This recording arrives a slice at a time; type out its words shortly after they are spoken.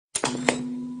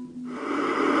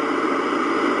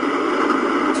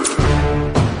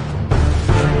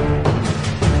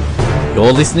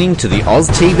You're listening to the Oz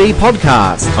TV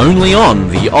podcast, only on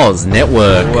the Oz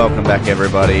Network. Welcome back,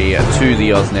 everybody, to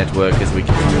the Oz Network as we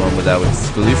continue on with our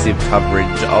exclusive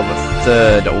coverage of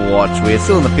Third Watch. We're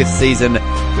still in the 5th season.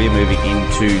 We're moving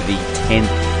into the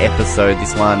 10th episode.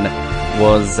 This one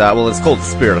was, it's called The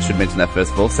Spirit. I should mention that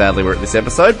first of all. Sadly, we're at this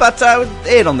episode, but it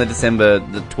aired on the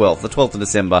 12th of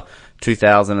December,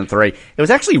 2003. It was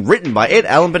actually written by Ed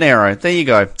Allen Bonero. There you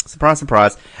go. Surprise,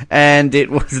 surprise. And it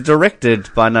was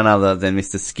directed by none other than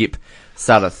Mr. Skip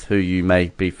Sudduth, who you may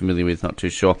be familiar with, not too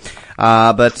sure.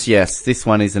 But yes, this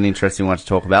one is an interesting one to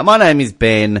talk about. My name is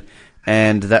Ben,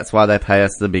 and that's why they pay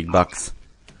us the big bucks.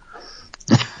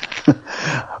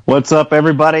 What's up,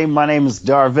 everybody? My name is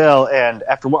Darvell, and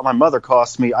after what my mother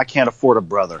cost me, I can't afford a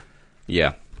brother.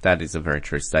 Yeah, that is a very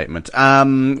true statement.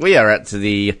 We are at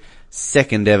the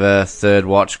second ever Third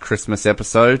Watch Christmas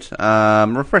episode.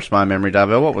 Refresh my memory,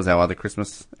 Darvell. What was our other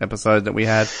Christmas episode that we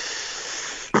had?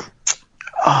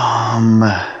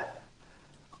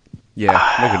 Yeah,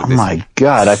 look at this. My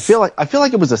God, I feel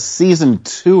like it was a season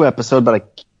 2 episode,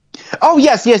 but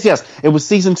yes. It was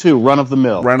season 2, Run of the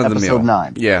Mill. Episode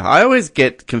 9. Yeah, I always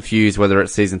get confused whether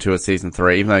it's season 2 or season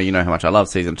 3, even though you know how much I love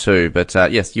season 2. But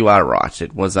yes, you are right.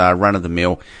 It was Run of the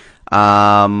Mill.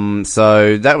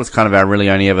 So that was kind of our really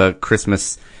only ever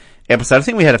Christmas episode. I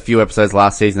think we had a few episodes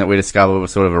last season that we discovered were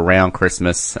sort of around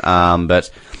Christmas.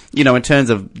 But, you know, in terms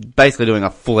of basically doing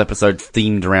a full episode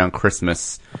themed around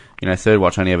Christmas, you know, Third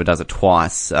Watch only ever does it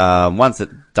twice. Once it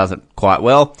does it quite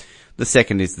well. The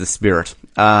second is The Spirit.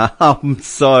 But I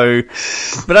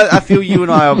feel you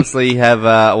and I obviously have,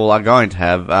 are going to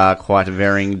have, quite a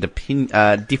varying, differing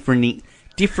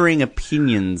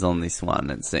opinions on this one,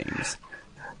 it seems.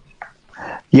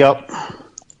 Yep.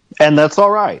 And that's all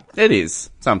right. It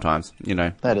is. Sometimes, you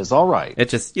know. That is all right. It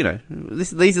just, you know,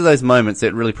 these are those moments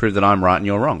that really prove that I'm right and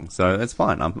you're wrong. So it's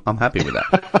fine. I'm happy with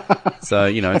that. So,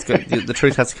 you know, it's good. The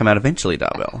truth has to come out eventually,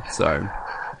 Darvell. So,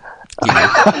 you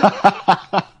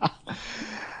know.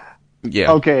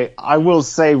 Yeah. Okay, I will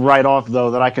say right off,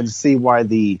 though, that I can see why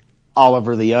the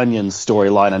Oliver the Onion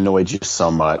storyline annoyed you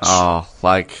so much. Oh,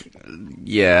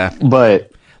 yeah.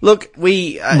 But look, at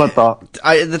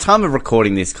the time of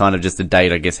recording this, kind of just a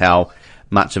date, I guess, how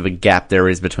much of a gap there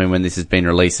is between when this has been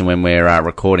released and when we're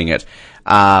recording it.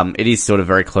 It is sort of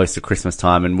very close to Christmas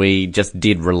time, and we just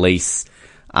did release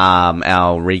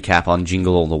our recap on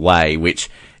Jingle All the Way, which,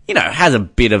 you know, has a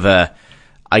bit of a,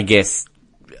 I guess,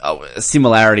 a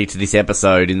similarity to this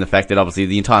episode in the fact that obviously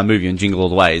the entire movie on Jingle All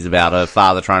the Way is about a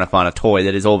father trying to find a toy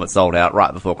that is all but sold out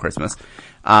right before Christmas.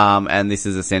 And this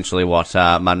is essentially what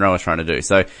Munro is trying to do.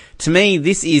 So, to me,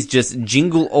 this is just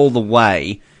Jingle All the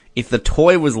Way if the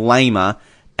toy was lamer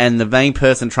and the main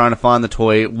person trying to find the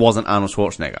toy wasn't Arnold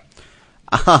Schwarzenegger.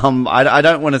 I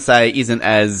don't want to say isn't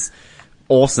as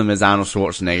awesome as Arnold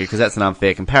Schwarzenegger, because that's an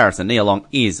unfair comparison. Nia Long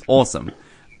is awesome,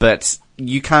 but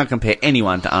you can't compare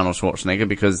anyone to Arnold Schwarzenegger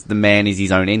because the man is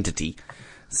his own entity.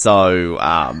 So,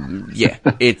 yeah,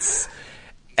 it's...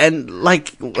 And,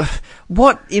 like, in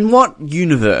what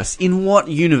universe,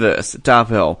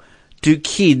 Darvell, do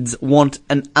kids want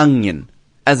an onion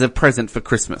as a present for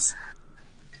Christmas?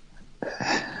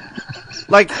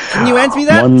 Like, can you answer me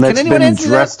that? One that's been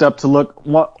dressed up to look,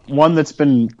 one that's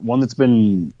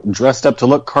been dressed up to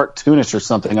look cartoonish or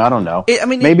something. I don't know.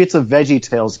 Maybe it's a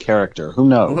VeggieTales character. Who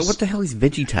knows? What the hell is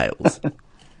VeggieTales?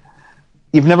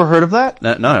 You've never heard of that?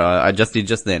 No, I just did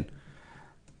just then.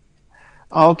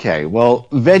 Okay, well,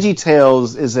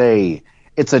 VeggieTales is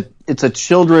it's a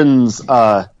children's,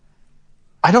 I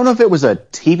don't know if it was a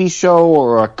TV show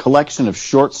or a collection of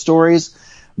short stories,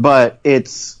 but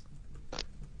it's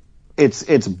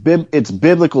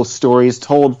biblical stories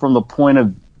told in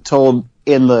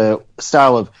the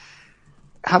style of,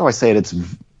 how do I say it? It's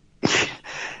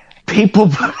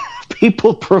people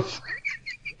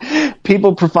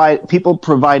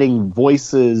providing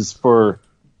voices for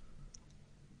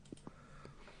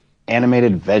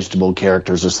animated vegetable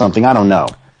characters or something. I don't know.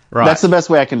 Right. That's the best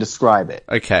way I can describe it.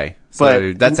 Okay.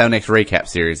 So that's our next recap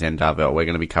series then, Darvell. We're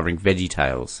going to be covering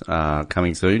VeggieTales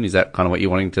coming soon. Is that kind of what you're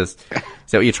wanting to... Is that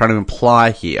what you're trying to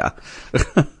imply here?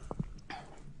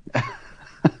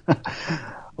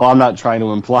 Well, I'm not trying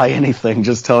to imply anything.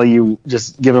 Just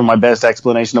giving my best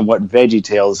explanation of what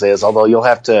VeggieTales is, although you'll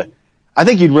have to... I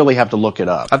think you'd really have to look it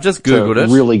up. I've just Googled it.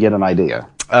 To really get an idea.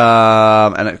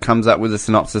 And it comes up with a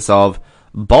synopsis of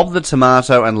Bob the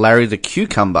Tomato and Larry the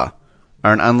Cucumber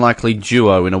are an unlikely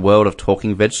duo in a world of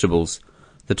talking vegetables.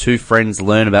 The two friends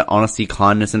learn about honesty,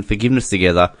 kindness, and forgiveness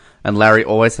together, and Larry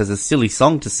always has a silly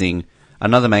song to sing.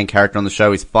 Another main character on the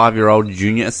show is 5-year-old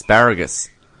Junior Asparagus.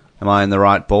 Am I in the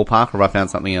right ballpark, or have I found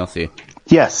something else here?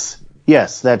 Yes.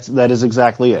 Yes, that is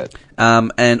exactly it.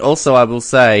 And also I will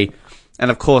say,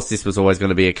 and of course this was always going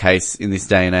to be a case in this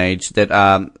day and age, that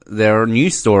there are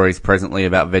news stories presently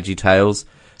about VeggieTales,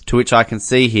 to which I can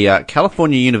see here,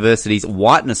 California University's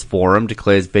Whiteness Forum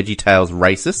declares VeggieTales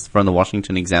racist, from the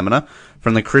Washington Examiner.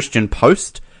 From the Christian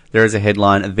Post, there is a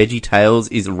headline,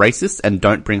 VeggieTales is racist and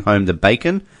don't bring home the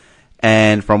bacon.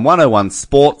 And from 101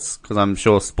 Sports, because I'm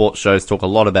sure sports shows talk a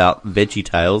lot about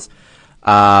VeggieTales,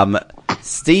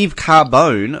 Steve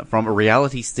Carbone from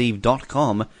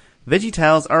RealitySteve.com,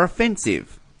 VeggieTales are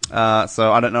offensive.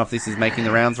 So I don't know if this is making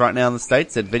the rounds right now in the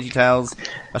States, that VeggieTales,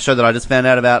 a show that I just found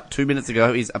out about 2 minutes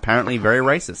ago, is apparently very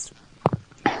racist.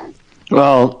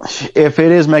 Well, if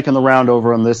it is making the round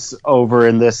over in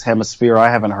this hemisphere, I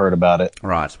haven't heard about it.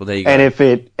 Right. Well, there you go. And if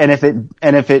it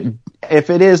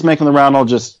is making the round, I'll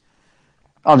just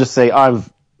say I'm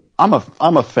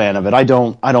a fan of it. I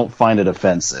don't find it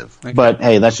offensive. Okay. But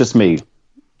hey, that's just me.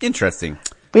 Interesting.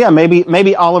 But yeah,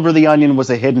 maybe Oliver the Onion was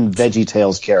a hidden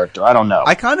VeggieTales character. I don't know.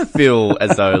 I kind of feel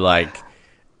as though, like,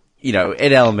 you know,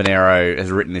 Ed Almenero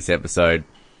has written this episode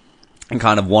and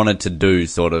kind of wanted to do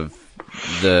sort of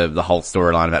the whole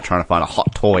storyline about trying to find a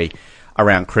hot toy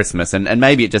around Christmas, and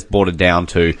maybe it just brought it down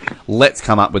to, let's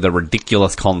come up with a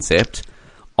ridiculous concept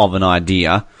of an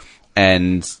idea,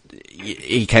 and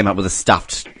he came up with a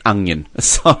stuffed onion.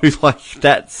 So, like,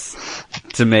 that's,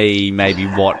 to me, maybe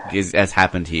what has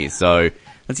happened here. So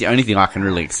that's the only thing I can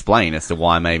really explain as to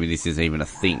why maybe this is even a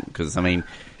thing. Because, I mean,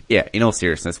 yeah, in all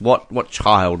seriousness, what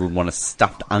child would want a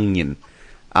stuffed onion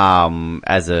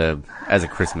as a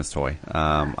Christmas toy?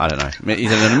 I don't know.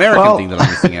 Is it an American thing that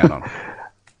I'm missing out on?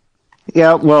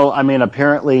 Yeah, well, I mean,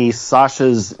 apparently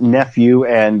Sasha's nephew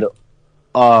and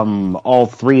all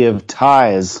three of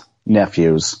Ty's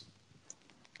nephews.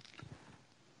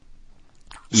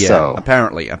 Yeah, so.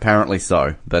 apparently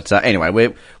so. But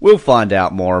anyway, we'll find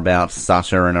out more about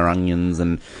Sasha and her onions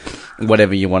and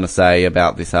whatever you want to say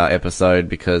about this episode,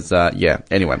 because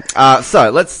anyway. So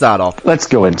let's start off. Let's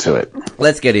go into it.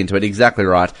 Let's get into it. Exactly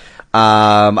right.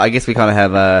 I guess we kind of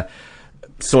have a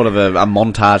sort of a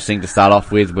montage thing to start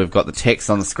off with. We've got the text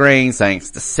on the screen saying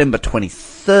it's December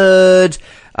 23rd.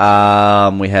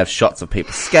 We have shots of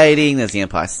people skating. There's the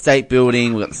Empire State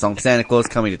Building. We've got the song Santa Claus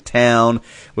coming to town.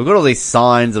 We've got all these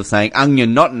signs of saying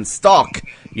onion not in stock.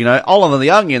 You know, Oliver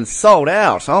the Onion sold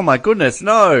out. Oh my goodness,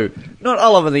 no. Not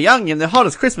Oliver the Onion, the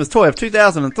hottest Christmas toy of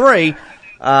 2003.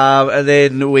 And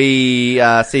then we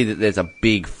see that there's a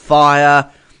big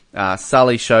fire.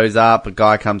 Sully shows up. A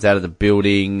guy comes out of the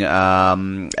building,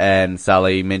 and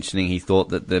Sully mentioning he thought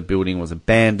that the building was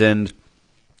abandoned,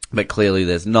 but clearly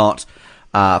there's not.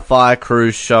 Fire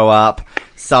crews show up.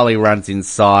 Sully runs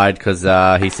inside because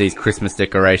he sees Christmas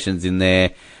decorations in there,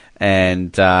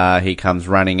 and he comes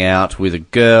running out with a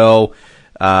girl,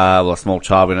 a small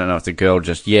child. We don't know if it's a girl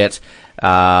just yet.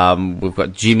 We've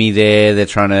got Jimmy there. They're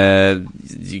trying to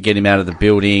get him out of the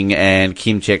building, and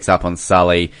Kim checks up on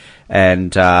Sully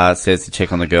and says to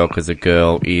check on the girl because the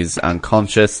girl is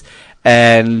unconscious.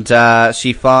 And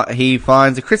he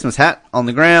finds a Christmas hat on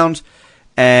the ground.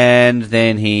 And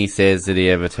then he says, did he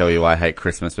ever tell you I hate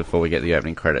Christmas, before we get the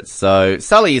opening credits. So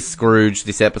Sully is Scrooge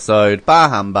this episode. Bah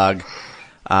humbug.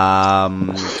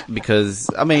 Because,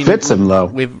 I mean, fits him though.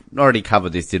 We've already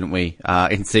covered this, didn't we,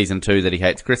 in season 2, that he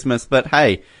hates Christmas. But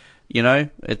hey, you know,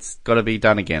 it's got to be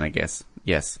done again, I guess.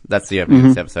 Yes, that's the opening of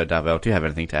this episode, Darvell. Do you have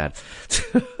anything to add?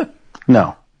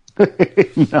 No.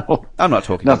 No. I'm not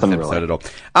talking about this episode at all.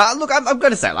 Look, I'm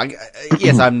going to say, like,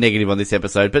 yes, I'm negative on this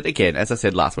episode, but again, as I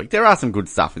said last week, there are some good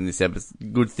stuff in this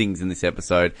episode, good things in this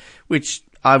episode, which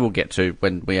I will get to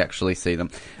when we actually see them.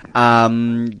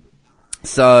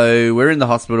 So we're in the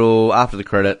hospital after the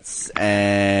credits,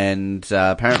 and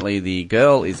apparently the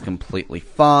girl is completely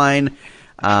fine.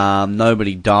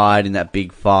 Nobody died in that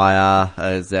big fire,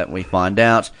 as that we find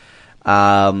out.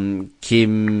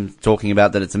 Kim talking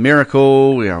about that it's a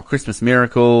miracle, you know, a Christmas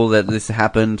miracle that this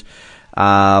happened.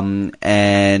 And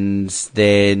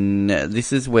then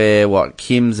this is where,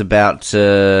 Kim's about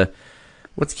to,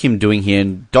 what's Kim doing here?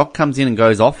 And Doc comes in and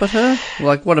goes off at her?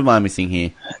 Like, what am I missing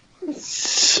here?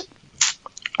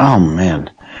 Oh, man.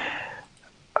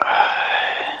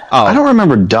 I don't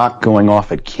remember Doc going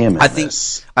off at Kim in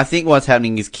this. I think what's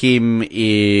happening is Kim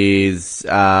is saying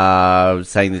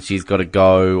that she's got to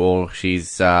go, or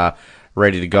she's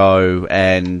ready to go,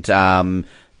 and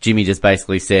Jimmy just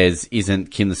basically says,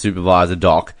 "Isn't Kim the supervisor,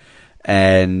 Doc?"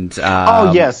 And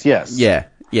yes.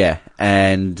 Yeah.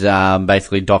 And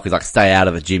basically Doc is like, "Stay out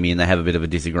of it, Jimmy," and they have a bit of a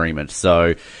disagreement.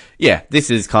 So yeah,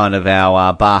 this is kind of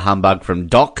our bar humbug from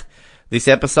Doc this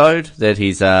episode, that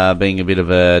he's being a bit of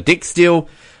a dick still.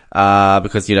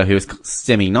 because, he was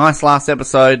semi-nice last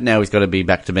episode. Now he's got to be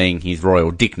back to being his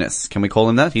royal dickness. Can we call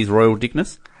him that? His royal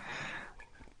dickness?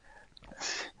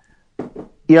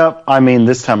 Yep. I mean,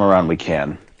 this time around we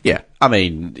can. Yeah. I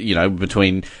mean,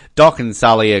 between Doc and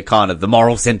Sully are kind of the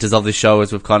moral centers of this show,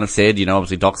 as we've kind of said.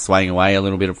 Obviously Doc's swaying away a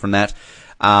little bit from that.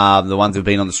 The ones who've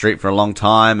been on the street for a long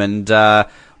time. And,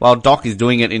 while Doc is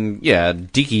doing it in, a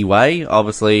dicky way,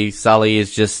 obviously Sully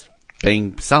is just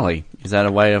being Sully. Is that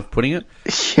a way of putting it?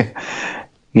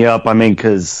 Yep. I mean,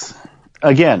 because,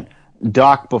 again,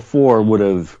 Doc before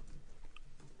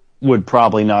would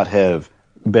probably not have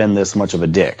been this much of a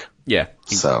dick. Yeah.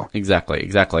 So. Exactly.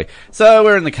 So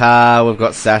we're in the car. We've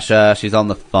got Sasha. She's on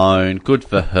the phone. Good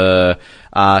for her.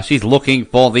 She's looking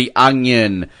for the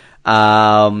onion.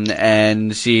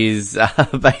 And she's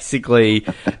basically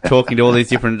talking to all these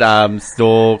different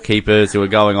storekeepers who are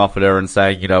going off at her and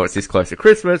saying, it's this close to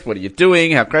Christmas. What are you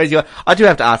doing? How crazy you are? I do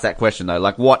have to ask that question though.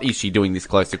 Like, what is she doing this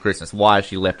close to Christmas? Why has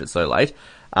she left it so late?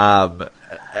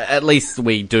 At least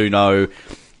we do know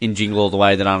in Jingle All the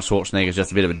Way that Arnold Schwarzenegger is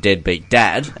just a bit of a deadbeat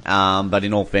dad. But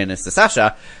in all fairness to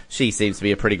Sasha, she seems to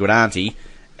be a pretty good auntie.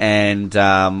 And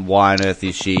why on earth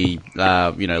is she,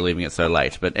 leaving it so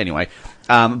late? But anyway,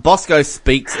 Bosco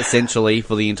speaks essentially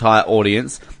for the entire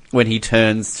audience when he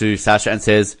turns to Sasha and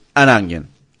says, "An onion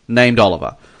named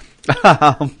Oliver."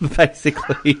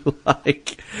 Basically,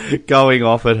 going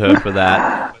off at her for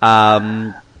that.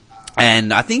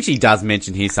 And I think she does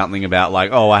mention here something about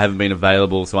I haven't been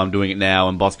available, so I'm doing it now.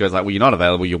 And Bosco's like, well, you're not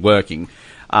available, you're working.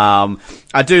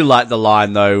 I do like the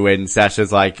line though when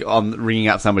Sasha's ringing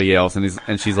up somebody else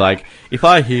and she's like, if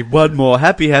I hear one more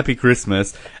happy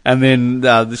Christmas, and then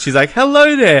she's like,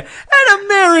 hello there, and a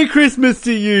Merry Christmas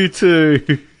to you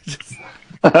too.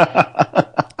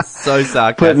 So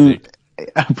sarcastic.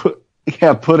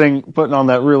 Putting on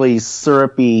that really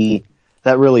syrupy,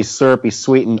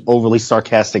 sweet and overly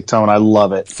sarcastic tone. I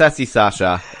love it. Sassy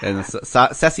Sasha and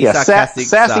sarcastic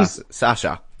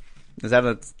Sasha. Is that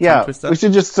a tongue twister? We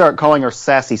should just start calling her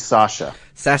Sassy Sasha.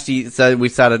 So we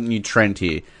started a new trend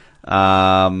here.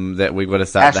 That we've got to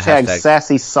start hashtag the hashtag.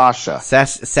 Sassy Sasha.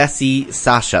 Sassy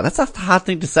Sasha. That's a hard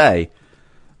thing to say.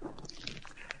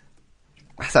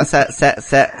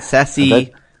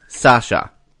 Sassy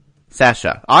Sasha.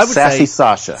 Sasha. I would Sassy say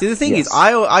Sasha. See, the thing is,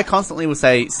 I constantly will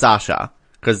say Sasha,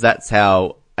 because that's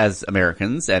how, as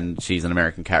Americans, and she's an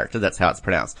American character, that's how it's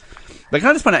pronounced. But can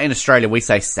I just point out, in Australia, we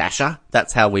say Sasha.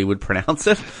 That's how we would pronounce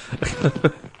it.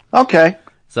 Okay.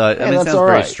 So, it sounds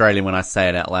very Australian when I say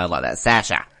it out loud like that.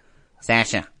 Sasha.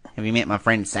 Sasha. Have you met my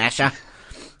friend Sasha?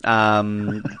 So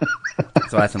I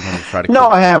sometimes try to... No,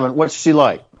 I haven't. What's she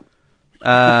like?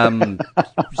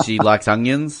 She likes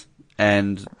onions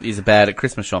and is bad at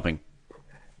Christmas shopping.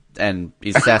 And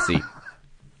is sassy.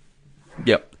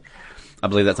 Yep. I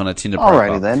believe that's on a Tinder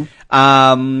profile. Alrighty then.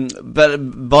 But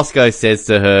Bosco says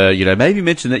to her, maybe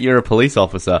mention that you're a police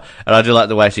officer. And I do like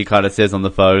the way she kind of says on the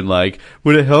phone,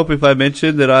 would it help if I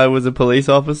mentioned that I was a police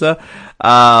officer?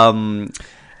 And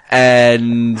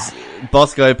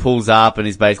Bosco pulls up and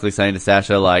is basically saying to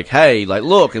Sasha, hey,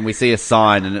 look, and we see a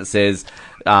sign and it says,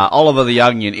 Oliver the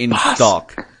Onion in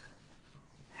stock.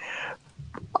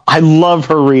 I love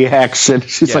her reaction.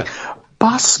 She's like,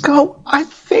 Bosco, I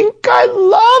think I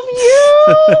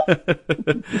love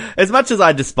you! As much as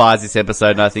I despise this episode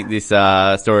and I think this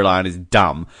storyline is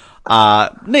dumb,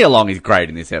 Nia Long is great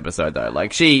in this episode though.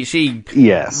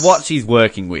 Yes. What she's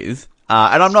working with,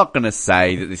 and I'm not going to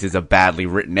say that this is a badly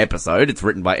written episode. It's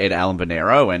written by Ed Allen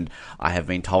Bonero, and I have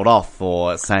been told off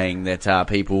for saying that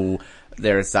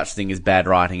there is such thing as bad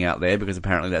writing out there, because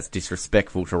apparently that's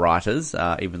disrespectful to writers,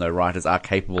 even though writers are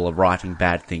capable of writing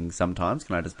bad things sometimes.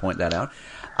 Can I just point that out?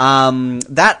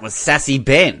 That was Sassy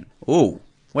Ben. Ooh,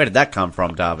 where did that come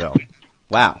from, Darvell?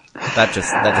 Wow, that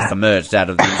just emerged out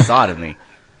of the inside of me.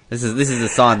 This is a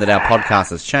sign that our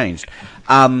podcast has changed.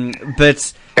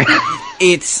 But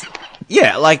it's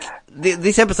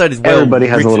this episode is well Everybody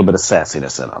has written. a little bit of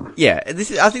sassiness in them. Yeah, I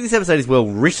think this episode is well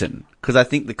written, because I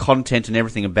think the content and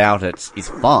everything about it is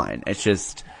fine. It's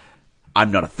just,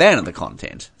 I'm not a fan of the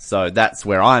content. So that's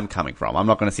where I'm coming from. I'm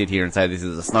not going to sit here and say this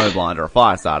is a Snowblind or a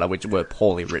Firestarter, which were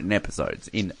poorly written episodes,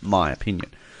 in my opinion.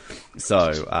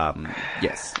 So,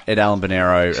 yes, Ed Allen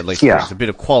Bonero at least brings a bit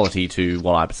of quality to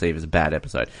what I perceive as a bad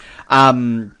episode.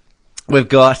 We've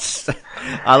got,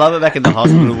 I love it back in the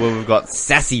hospital where we've got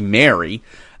Sassy Mary,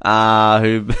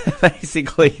 who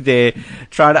basically they're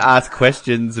trying to ask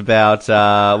questions about,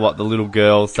 the little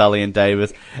girl, Sully and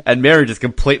Davis, and Mary just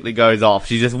completely goes off.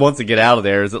 She just wants to get out of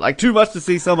there. Is it too much to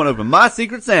see someone open my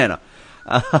Secret Santa?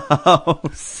 I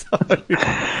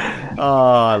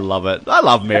love it. I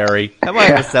love Mary. Have I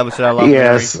ever established that I love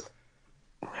Mary?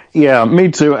 Yeah,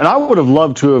 me too. And I would have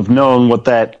loved to have known what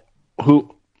that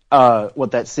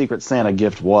Secret Santa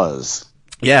gift was.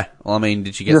 Yeah, well, I mean,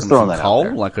 did she get some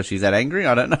coal? Like, because she's that angry?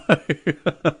 I don't know.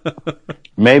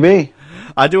 Maybe.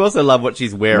 I do also love what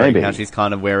she's wearing. Maybe. How she's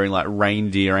kind of wearing like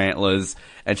reindeer antlers,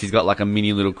 and she's got like a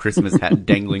mini little Christmas hat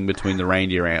dangling between the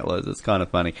reindeer antlers. It's kind of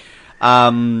funny.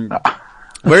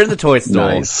 We're in the toy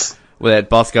store. Nice. Where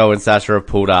Bosco and Sasha have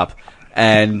pulled up,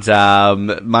 and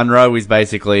Monroe is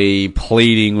basically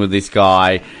pleading with this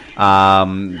guy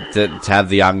to have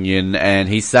the onion, and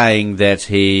he's saying that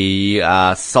he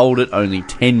sold it only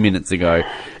 10 minutes ago.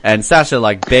 And Sasha,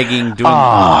 like, begging, doing...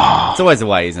 It's always the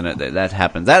way, isn't it? That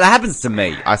happens. That happens to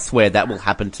me. I swear that will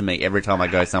happen to me every time I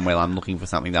go somewhere. I'm looking for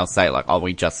something. They'll say, like, oh,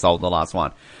 we just sold the last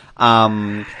one.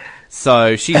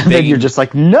 So she's begging... then you're just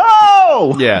like,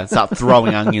 no! Yeah, start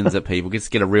throwing onions at people. Just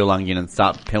get a real onion and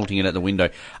start pelting it at the window.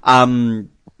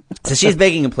 So she's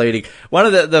begging and pleading. One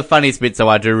of the funniest bits, though,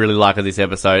 I do really like of this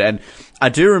episode, and I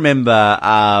do remember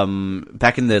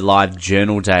back in the live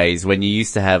journal days when you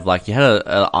used to have, like, you had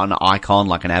an icon,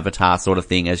 like an avatar sort of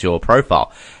thing as your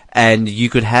profile, and you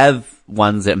could have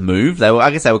ones that move.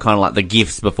 I guess they were kind of like the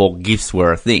GIFs before GIFs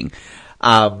were a thing.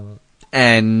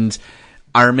 And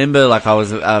I remember, like, I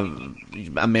was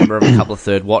a member of a couple of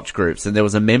Third Watch groups, and there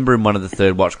was a member in one of the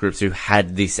Third Watch groups who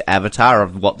had this avatar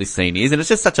of what this scene is, and it's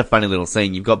just such a funny little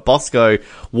scene. You've got Bosco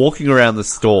walking around the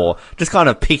store, just kind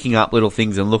of picking up little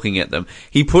things and looking at them.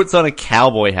 He puts on a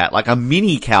cowboy hat, like a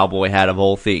mini cowboy hat of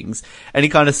all things, and he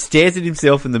kind of stares at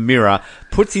himself in the mirror,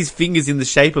 puts his fingers in the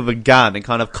shape of a gun, and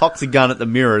kind of cocks a gun at the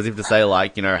mirror as if to say,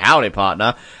 like, you know, howdy,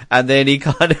 partner, and then he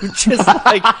kind of just,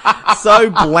 like, so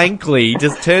blankly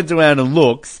just turns around and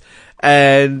looks,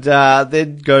 and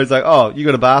then goes like, oh, you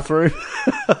got a bathroom?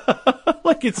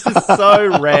 Like, it's just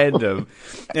so random.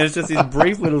 And it's just this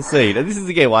brief little scene. And this is,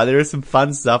 again, why there is some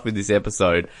fun stuff in this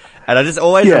episode. And I just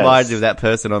always remind you of that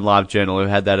person on Live Journal who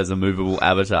had that as a movable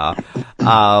avatar.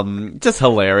 Just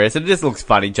hilarious. And it just looks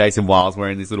funny. Jason Wiles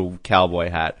wearing this little cowboy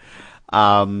hat.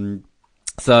 So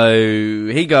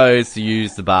he goes to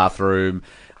use the bathroom.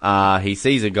 He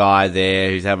sees a guy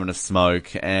there who's having a smoke.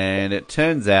 And it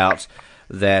turns out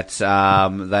that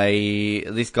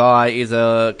this guy is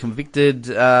a convicted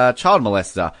child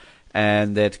molester,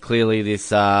 and that clearly this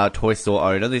toy store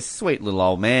owner, this sweet little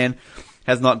old man,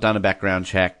 has not done a background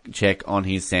check on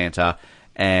his Santa,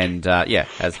 and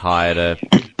has hired a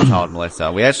child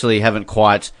molester. We actually haven't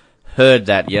quite heard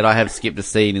that yet. I have skipped a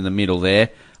scene in the middle there.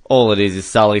 All it is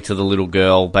Sully to the little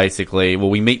girl, basically. Well,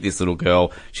 we meet this little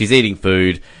girl. She's eating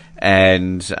food,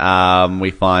 and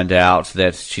we find out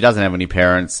that she doesn't have any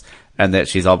parents, and that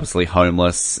she's obviously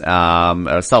homeless.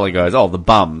 Sully goes, oh, the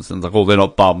bums. And it's like, oh, they're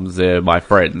not bums, they're my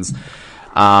friends.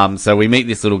 So we meet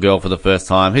this little girl for the first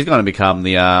time, who's going to become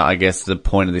the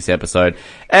point of this episode.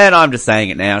 And I'm just saying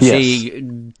it now. Yes.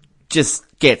 She just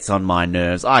gets on my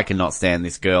nerves. I cannot stand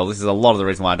this girl. This is a lot of the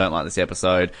reason why I don't like this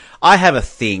episode. I have a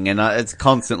thing, and it's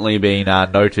constantly been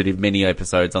noted in many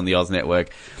episodes on the Oz Network,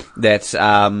 that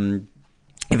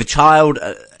if a child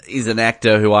is an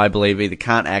actor who I believe either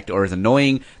can't act or is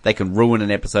annoying, they can ruin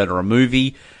an episode or a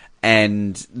movie.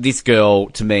 And this girl,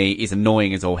 to me, is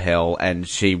annoying as all hell, and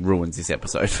she ruins this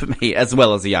episode for me, as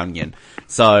well as the onion.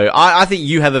 So I think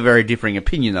you have a very differing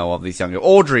opinion, though, of this young girl.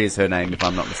 Audrey is her name, if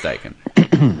I'm not mistaken.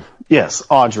 Yes,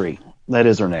 Audrey. That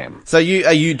is her name. So do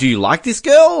you like this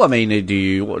girl? I mean, do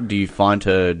you find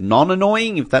her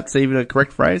non-annoying, if that's even a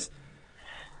correct phrase?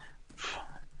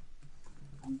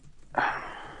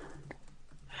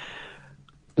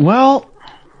 Well,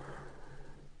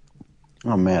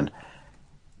 oh man.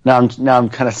 Now I'm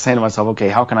kind of saying to myself, okay,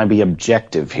 how can I be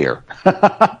objective here?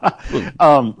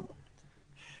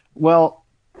 Well,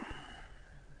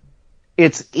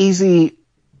 it's easier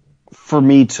for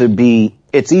me to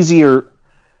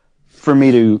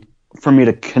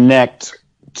connect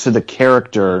to the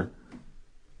character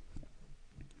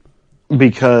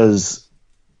because,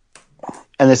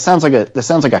 and this sounds like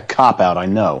a cop out, I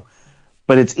know,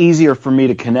 but it's easier for me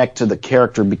to connect to the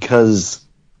character because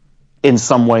in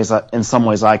some ways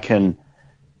I can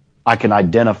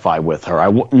identify with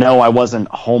her. No, I wasn't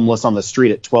homeless on the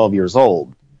street at 12 years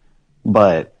old,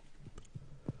 but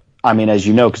I mean, as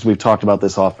you know, because we've talked about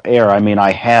this off air, I mean,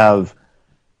 I have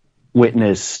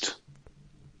witnessed,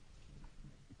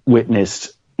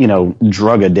 you know,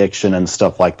 drug addiction and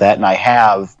stuff like that.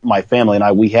 And my family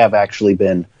and we have actually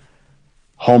been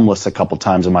homeless a couple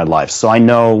times in my life. So I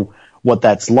know what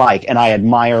that's like, and I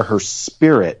admire her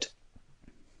spirit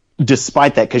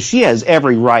despite that, because she has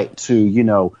every right to, you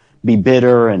know, be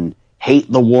bitter and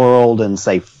hate the world and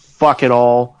say fuck it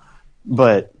all.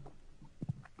 But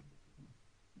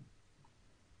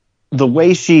the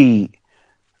way she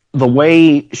the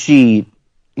way she,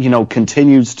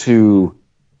 continues to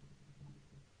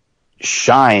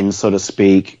shine, so to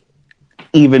speak,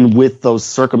 even with those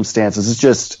circumstances,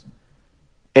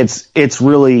 it's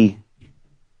really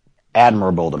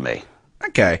admirable to me.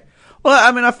 Okay. Well,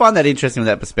 I mean, I find that interesting from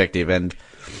that perspective, and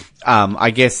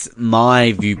I guess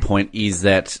my viewpoint is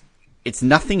that it's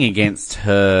nothing against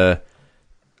her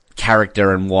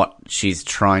character and what she's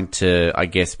trying to, I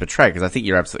guess, portray, because I think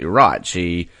you're absolutely right.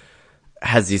 She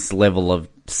has this level of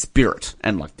spirit,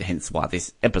 and hence why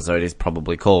this episode is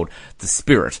probably called The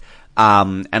Spirit.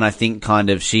 And I think kind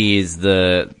of she is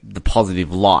the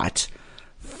positive light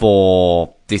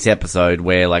for this episode,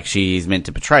 where she is meant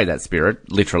to portray that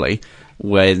spirit, literally,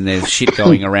 when there's shit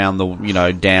going around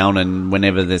down, and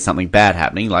whenever there's something bad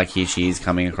happening, here she is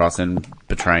coming across and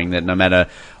portraying that no matter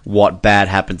what bad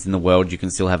happens in the world, you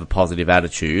can still have a positive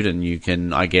attitude, and you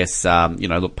can, I guess,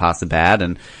 look past the bad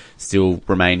and still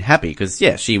remain happy. Because,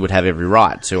 yeah, she would have every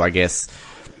right to, I guess,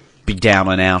 be down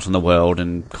and out in the world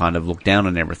and kind of look down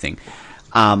on everything.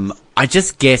 I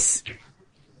just guess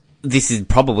this is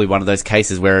probably one of those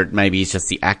cases where maybe it's just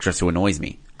the actress who annoys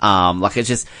me.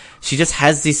 She just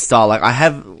has this style.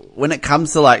 When it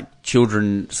comes to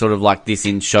children sort of like this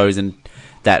in shows and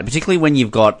that, particularly when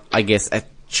you've got, I guess, a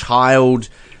child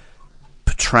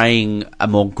portraying a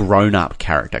more grown-up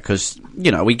character, because,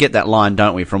 we get that line,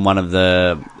 don't we, from one of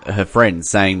her friends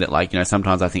saying that,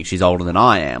 sometimes I think she's older than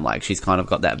I am. She's kind of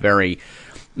got that very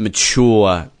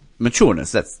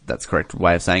matureness, that's the correct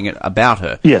way of saying it, about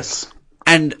her. Yes.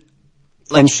 And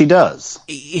she does.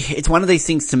 It's one of these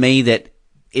things to me that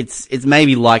it's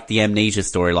maybe like the amnesia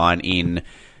storyline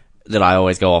that I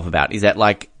always go off about, is that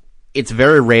it's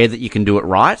very rare that you can do it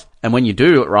right, and when you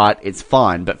do it right, it's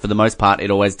fine, but for the most part, it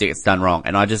always gets done wrong.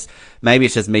 And maybe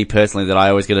it's just me personally that I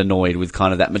always get annoyed with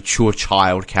kind of that mature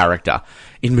child character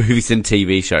in movies and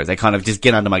TV shows. They kind of just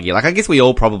get under my gear. I guess we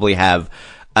all probably have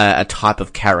a type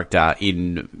of character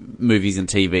in movies and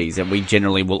TVs that we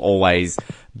generally will always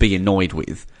be annoyed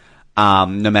with. No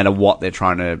matter what they're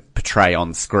trying to portray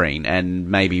on screen. And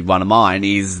maybe one of mine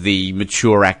is the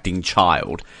mature acting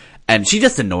child. And she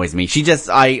just annoys me.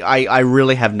 I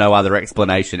really have no other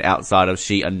explanation outside of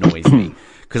she annoys me.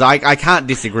 Because I can't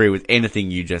disagree with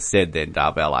anything you just said then,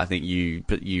 Darbell. I think you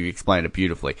explained it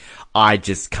beautifully. I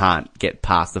just can't get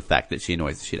past the fact that she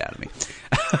annoys the shit out of me.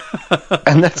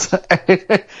 And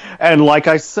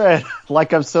I've said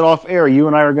off air, you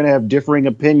and I are going to have differing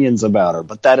opinions about her,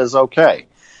 but that is okay.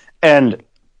 And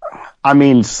I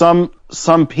mean, some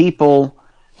people,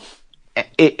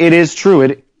 it is true.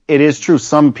 It is true.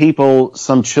 Some people,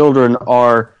 some children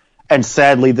are, and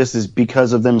sadly, this is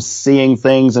because of them seeing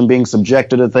things and being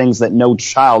subjected to things that no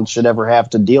child should ever have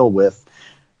to deal with.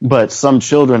 But some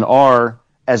children are,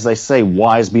 as they say,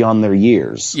 wise beyond their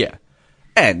years. Yeah.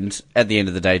 And at the end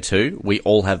of the day, too, we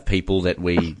all have people that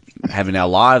we have in our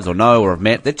lives or know or have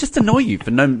met that just annoy you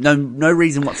for no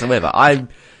reason whatsoever.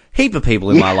 Heap of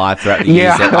people in my life throughout the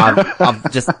years that I've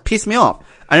just pissed me off.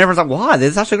 And everyone's like, why?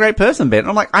 They're such a great person, Ben. And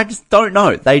I'm like, I just don't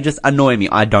know. They just annoy me.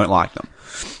 I don't like them.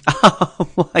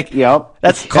 Yep.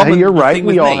 That's common. You're right.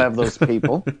 We all have those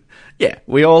people. Yeah,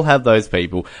 we all have those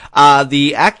people.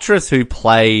 The actress who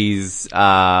plays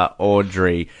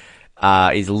Audrey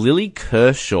is Lily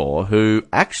Kershaw, who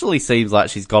actually seems like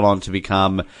she's gone on to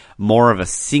become more of a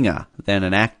singer than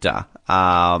an actor.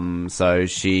 So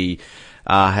she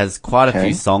has quite a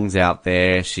few songs out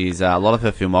there. She's a lot of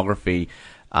her filmography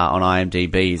on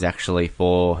IMDb is actually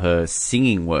for her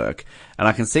singing work, and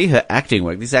I can see her acting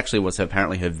work. This actually was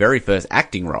apparently her very first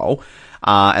acting role,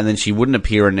 and then she wouldn't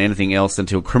appear in anything else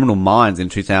until Criminal Minds in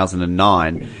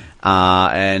 2009.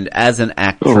 And as an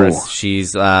actress,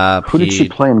 she's who did she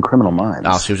play in Criminal Minds?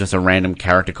 Oh, she was just a random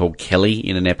character called Kelly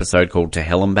in an episode called To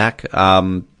Hell and Back.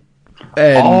 I've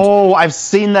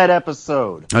seen that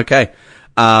episode. Okay.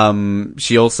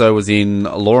 She also was in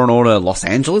Law and Order Los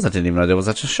Angeles. I didn't even know there was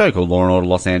such a show called Law and Order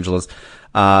Los Angeles.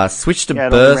 Switched to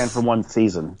Birth. It only ran for one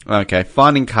season. Okay.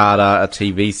 Finding Carter, a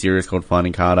TV series called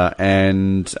Finding Carter,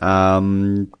 and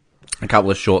a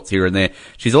couple of shorts here and there.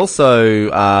 She's also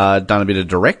done a bit of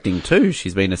directing too.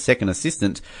 She's been a second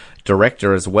assistant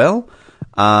director as well.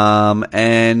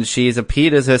 And she has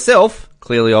appeared as herself,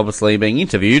 clearly obviously being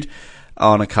interviewed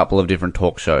on a couple of different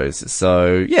talk shows.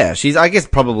 So, yeah, she's, I guess,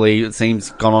 probably, it seems,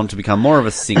 gone on to become more of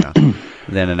a singer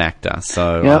than an actor.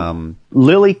 So, yep.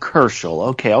 Lily Kershaw.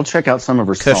 Okay, I'll check out some of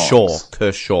her songs. Kershaw.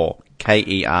 Kershaw.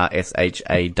 Kershaw.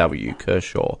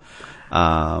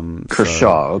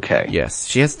 Kershaw, okay. Yes.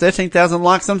 She has 13,000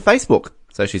 likes on Facebook,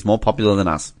 so she's more popular than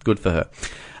us. Good for her.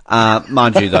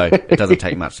 Mind you, though, it doesn't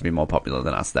take much to be more popular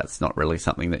than us. That's not really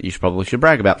something that you probably should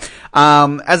brag about.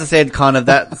 As I said, kind of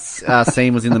that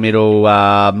scene was in the middle.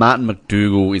 Martin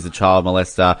McDougal is a child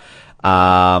molester.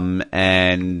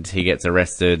 And he gets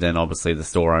arrested, and obviously the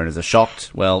store owners are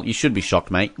shocked. Well, you should be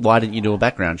shocked, mate. Why didn't you do a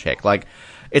background check? Like,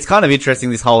 it's kind of interesting,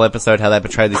 this whole episode, how they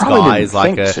portray this guy as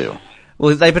like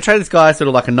well, they portray this guy sort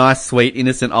of like a nice, sweet,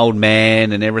 innocent old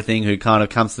man and everything who kind of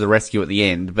comes to the rescue at the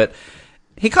end, but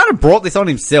he kind of brought this on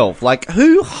himself. Like,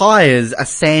 who hires a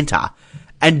Santa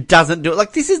and doesn't do it?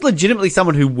 Like, this is legitimately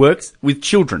someone who works with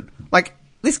children. Like,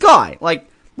 this guy, like,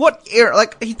 what era,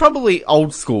 like, he's probably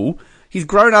old school. He's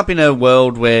grown up in a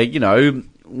world where, you know,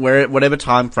 where whatever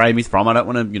time frame he's from, I don't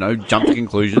want to, you know, jump to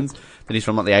conclusions that he's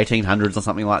from like the 1800s or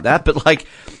something like that, but like,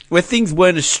 where things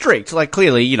weren't as strict, like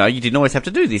clearly, you know, you didn't always have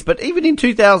to do this, but even in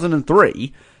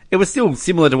 2003, it was still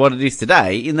similar to what it is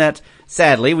today, in that,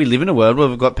 sadly, we live in a world where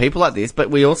we've got people like this, but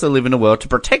we also live in a world to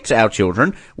protect our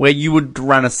children, where you would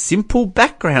run a simple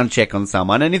background check on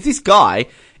someone, and if this guy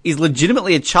is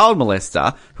legitimately a child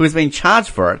molester who has been charged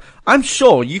for it, I'm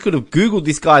sure you could have Googled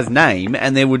this guy's name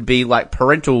and there would be like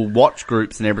parental watch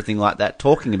groups and everything like that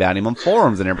talking about him on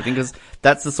forums and everything, because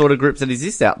that's the sort of groups that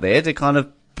exist out there to kind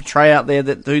of portray out there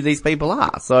that who these people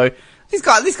are. So this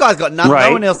guy's got nothing,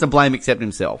 no one else to blame except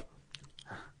himself.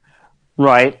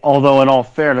 Right. Although in all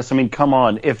fairness, I mean, come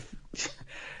on, if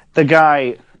the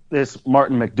guy, this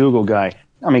Martin McDougal guy,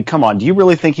 I mean, come on, do you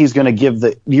really think he was going to give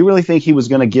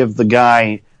the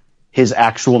guy his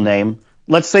actual name?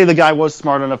 Let's say the guy was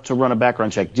smart enough to run a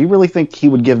background check. Do you really think he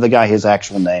would give the guy his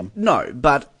actual name? No,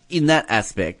 but in that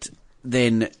aspect,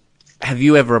 then have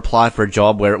you ever applied for a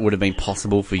job where it would have been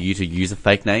possible for you to use a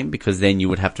fake name? Because then you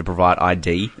would have to provide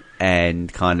ID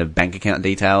and kind of bank account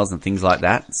details and things like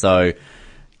that. So,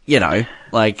 you know,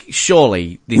 like,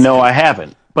 surely this... No, I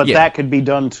haven't. But yeah, that could be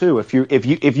done too. If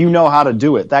you know how to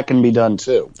do it, that can be done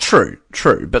too. True.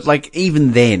 But like,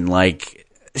 even then, like,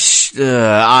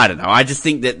 I don't know. I just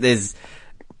think that this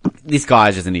guy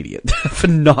is just an idiot for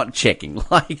not checking.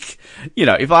 Like, you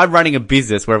know, if I'm running a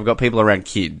business where I've got people around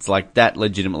kids, like, that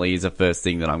legitimately is the first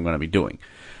thing that I'm going to be doing.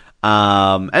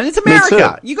 And it's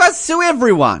America. You guys sue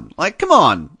everyone. Like, come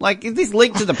on. Like, is this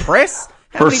leaked to the press?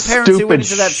 How many parents who went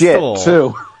into that store?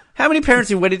 Too. How many parents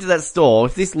who went into that store,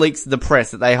 if this leaks to the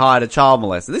press that they hired a child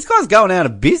molester? This guy's going out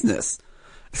of business.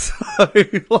 So,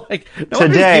 like, no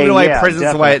one's giving away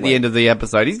presents away at the end of the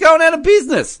episode. He's going out of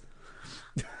business.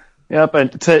 Yep,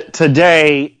 and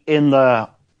today, in the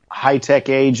high-tech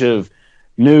age of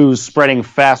news spreading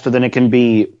faster than it can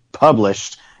be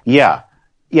published, yeah,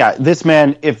 this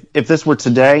man, if this were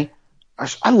today,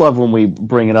 I love when we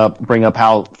bring up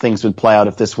how things would play out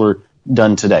if this were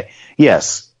done today.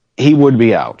 Yes, he would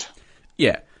be out.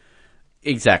 Yeah,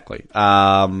 exactly.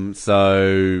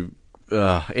 So,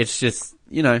 it's just,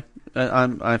 you know,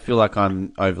 I feel like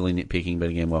I'm overly nitpicking, but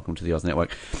again, welcome to the Oz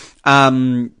Network.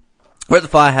 We're at the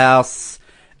firehouse,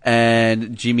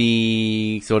 and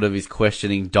Jimmy sort of is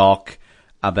questioning Doc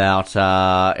about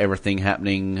everything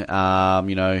happening,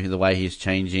 you know, the way he's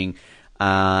changing.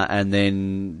 And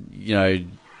then, you know,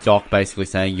 Doc basically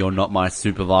saying, "You're not my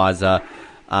supervisor."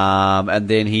 And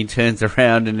then he turns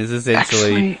around and is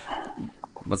essentially...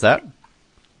 What's that?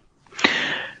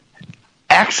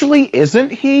 Actually,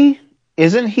 isn't he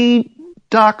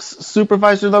Doc's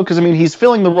supervisor, though? Because, I mean, he's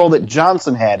filling the role that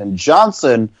Johnson had, and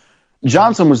Johnson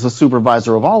was the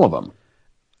supervisor of all of them.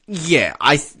 Yeah,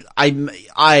 I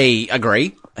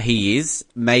agree. He is.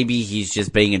 Maybe he's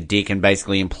just being a dick and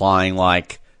basically implying,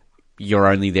 like, you're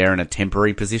only there in a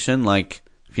temporary position. Like,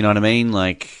 if you know what I mean?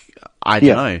 Like, I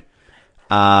don't know.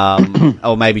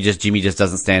 Or maybe just Jimmy just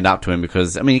doesn't stand up to him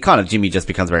because, I mean, Jimmy just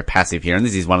becomes very passive here. And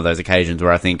this is one of those occasions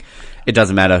where I think it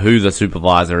doesn't matter who the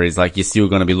supervisor is. Like, you're still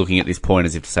going to be looking at this point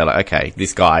as if to say, like, okay,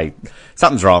 this guy,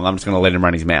 something's wrong. I'm just going to let him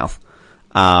run his mouth.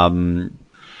 Because,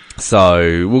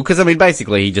 I mean,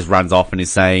 basically he just runs off and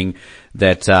is saying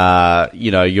that,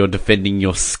 you know, you're defending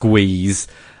your squeeze.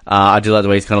 I do like the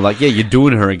way he's kind of like, yeah, you're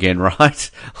doing her again,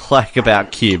 right? Like,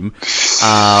 about Kim.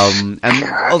 And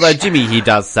although Jimmy, he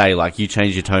does say, like, you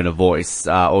change your tone of voice,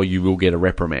 or you will get a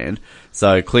reprimand.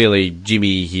 So clearly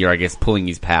Jimmy here, I guess, pulling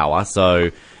his power.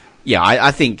 So, yeah,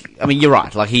 I think, I mean, you're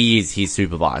right. Like, he is his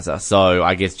supervisor. So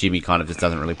I guess Jimmy kind of just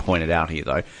doesn't really point it out here,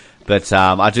 though. But,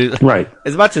 I do, right.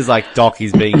 As much as, like, Doc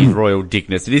is being his royal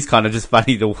dickness, it is kind of just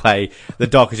funny the way the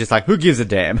Doc is just like, who gives a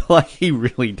damn? Like, he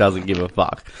really doesn't give a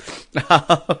fuck.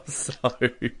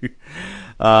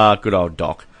 Good old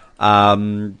Doc. But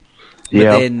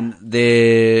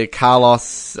then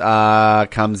Carlos,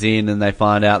 comes in and they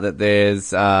find out that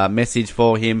there's a message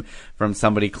for him from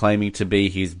somebody claiming to be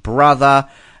his brother.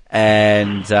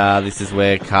 And this is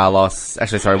where Walsh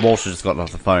has just gotten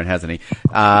off the phone, hasn't he?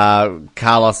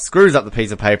 Carlos screws up the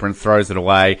piece of paper and throws it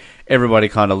away. Everybody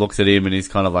kind of looks at him and he's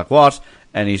kind of like, what?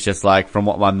 And he's just like, from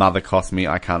what my mother cost me,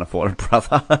 I can't afford a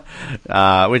brother.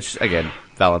 Which, again,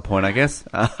 valid point, I guess.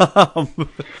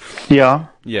 Yeah,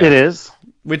 it is.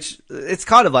 Which, it's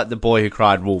kind of like the boy who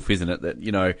cried wolf, isn't it? That,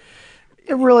 you know...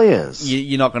 It really is.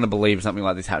 You're not going to believe something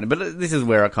like this happening. But this is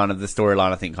where the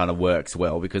storyline, I think, kind of works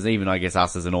well. Because even, I guess,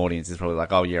 us as an audience is probably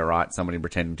like, oh, yeah, right, somebody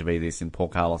pretending to be this, and poor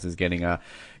Carlos is getting,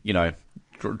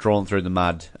 drawn through the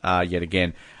mud yet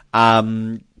again.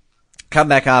 Come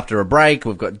back after a break.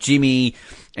 We've got Jimmy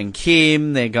and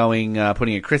Kim. They're going,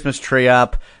 putting a Christmas tree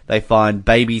up. They find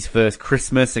Baby's first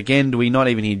Christmas. Again, do we not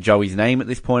even hear Joey's name at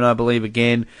this point, I believe,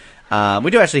 again?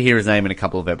 We do actually hear his name in a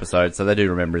couple of episodes, so they do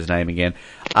remember his name again.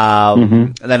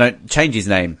 And they don't change his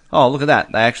name. Oh, look at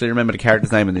that. They actually remembered a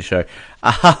character's name in this show.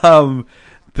 They're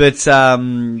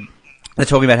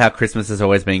talking about how Christmas has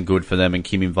always been good for them, and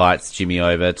Kim invites Jimmy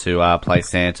over to play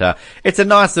Santa. It's a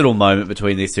nice little moment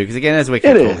between these two, because again, as we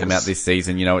keep talking about this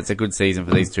season, it's a good season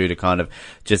for these two to kind of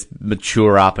just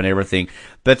mature up and everything.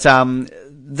 But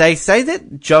they say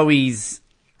that Joey's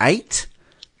 8.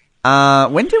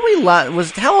 When did we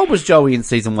how old was Joey in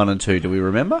season 1 and 2? Do we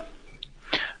remember?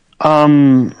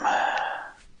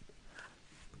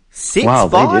 6, wow,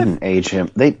 5? they didn't age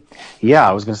him. I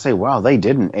was going to say, wow, they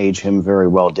didn't age him very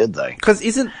well, did they? Because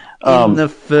isn't in the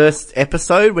first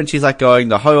episode when she's like going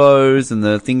the ho-ohs and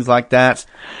the things like that?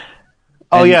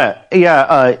 Oh yeah.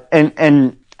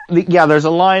 There's a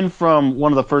line from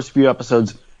one of the first few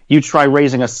episodes. You try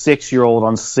raising a 6-year-old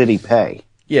on city pay.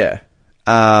 Yeah.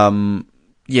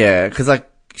 Yeah, because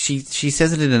she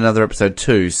says it in another episode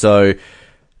too. So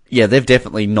yeah, they've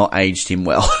definitely not aged him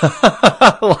well.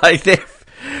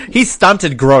 He's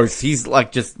stunted growth. He's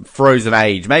just frozen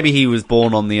age. Maybe he was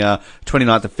born on the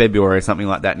 29th of February or something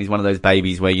like that, and he's one of those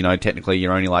babies where technically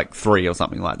you're only 3 or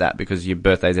something like that because your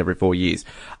birthday's every 4 years.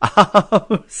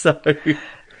 So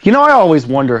I always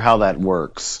wonder how that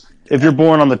works. If you're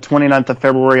born on the 29th of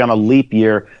February on a leap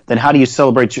year, then how do you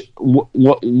celebrate?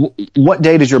 What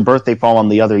day does your birthday fall on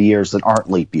the other years that aren't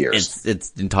leap years?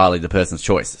 It's entirely the person's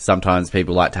choice. Sometimes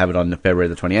people like to have it on February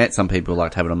the 28th. Some people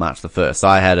like to have it on March the 1st.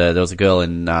 So there was a girl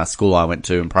in school I went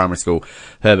to in primary school.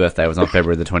 Her birthday was on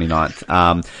February the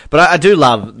 29th. But I do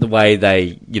love the way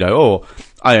they,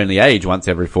 I only age once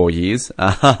every 4 years.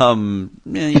 You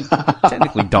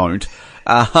technically don't.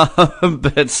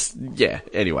 But yeah,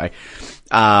 anyway.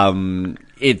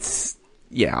 It's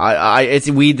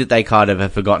weird that they kind of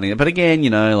have forgotten it. But again,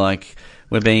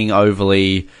 we're being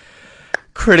overly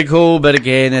critical. But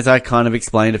again, as I kind of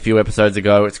explained a few episodes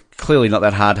ago, it's clearly not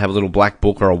that hard to have a little black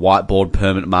book or a whiteboard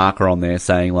permanent marker on there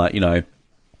saying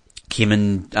Kim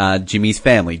and Jimmy's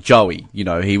family, Joey,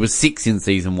 he was 6 in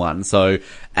season 1, so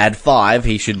add 5,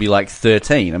 he should be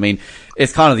 13. I mean,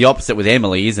 it's kind of the opposite with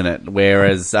Emily, isn't it?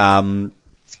 Whereas,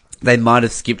 they might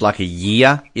have skipped a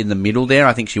year in the middle there.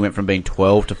 I think she went from being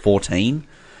 12 to 14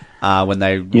 when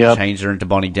they changed her into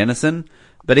Bonnie Dennison.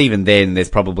 But even then, there's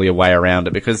probably a way around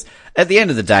it, because at the end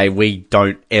of the day, we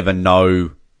don't ever know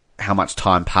how much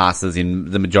time passes in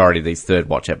the majority of these third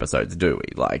watch episodes, do we?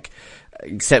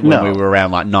 Except when we were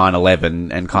around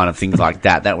 9/11 and kind of things like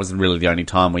that. That was really the only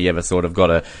time we ever sort of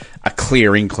got a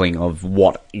clear inkling of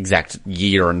what exact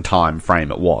year and time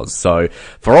frame it was. So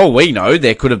for all we know,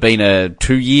 there could have been a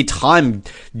 2-year time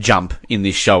jump in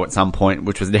this show at some point,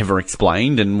 which was never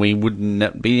explained, and we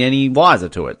wouldn't be any wiser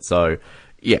to it. So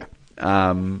yeah.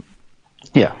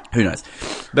 Yeah. Who knows?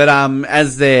 But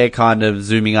as they're kind of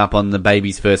zooming up on the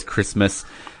baby's first Christmas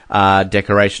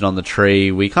decoration on the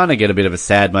tree, we kind of get a bit of a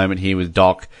sad moment here with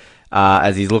Doc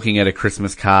as he's looking at a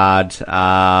Christmas card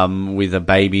with a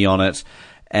baby on it,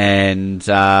 and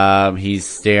he's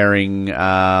staring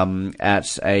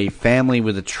at a family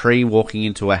with a tree walking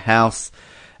into a house,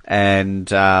 and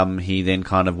he then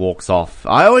kind of walks off.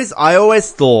 I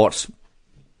always thought,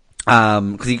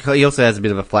 because he also has a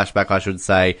bit of a flashback, I should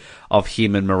say, of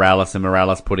him and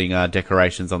Morales putting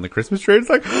decorations on the Christmas tree. It's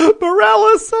like,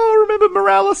 Morales! Oh, remember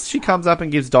Morales? She comes up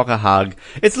and gives Doc a hug.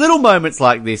 It's little moments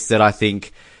like this that I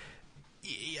think,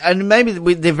 and maybe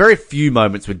there are very few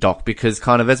moments with Doc, because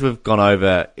kind of as we've gone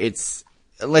over, it's,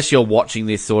 unless you're watching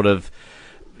this sort of,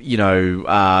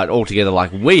 all together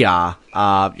like we are,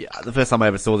 the first time I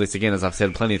ever saw this, again, as I've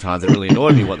said plenty of times, it really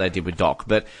annoyed me what they did with Doc.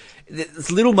 But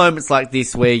it's little moments like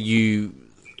this where you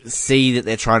see that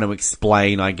they're trying to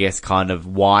explain, I guess, kind of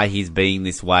why he's being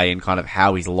this way and kind of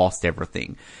how he's lost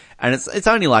everything. And it's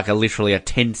only literally a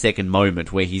 10-second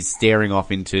moment where he's staring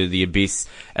off into the abyss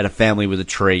at a family with a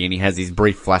tree, and he has this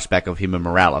brief flashback of him and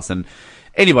Morales. And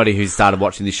anybody who's started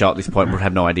watching this show at this point would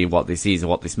have no idea what this is or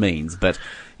what this means. But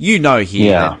you know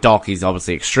here that Doc is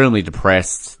obviously extremely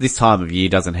depressed. This time of year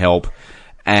doesn't help.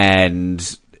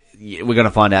 And we're going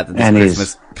to find out that this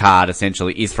Christmas card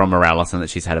essentially is from Morales and that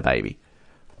she's had a baby.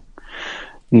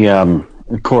 Yeah,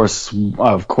 of course,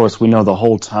 we know the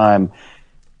whole time.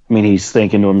 I mean, he's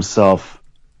thinking to himself,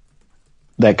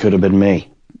 that could have been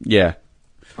me. Yeah.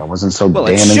 I wasn't so damn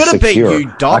insecure. Well, it should have been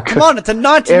you, Doc. Come on, it's a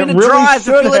 90-minute drive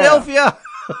to Philadelphia.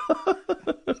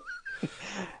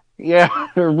 Yeah,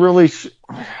 it really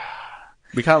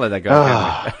We can't let that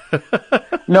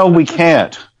go. No, we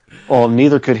can't. Well,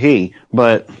 neither could he,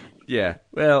 but yeah,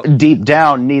 well, deep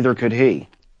down, neither could he.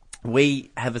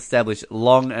 We have established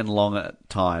long and longer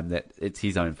time that it's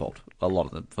his own fault. A lot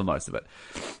of them, for most of it.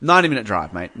 90-minute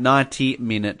drive, mate.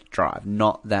 90-minute drive.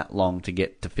 Not that long to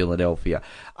get to Philadelphia.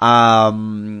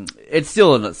 It's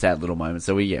still a sad little moment,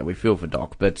 so we feel for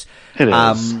Doc. But it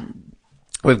is.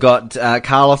 We've got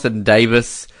Carlos and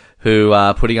Davis who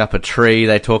are putting up a tree.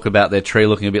 They talk about their tree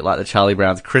looking a bit like the Charlie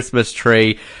Brown's Christmas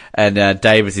tree. And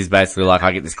Davis is basically like,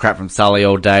 I get this crap from Sully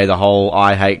all day, the whole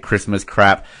I hate Christmas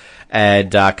crap.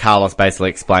 And Carlos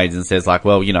basically explains and says like,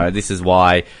 well, this is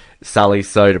why Sully's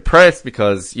so depressed,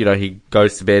 because, he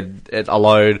goes to bed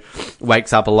alone,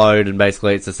 wakes up alone, and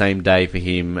basically it's the same day for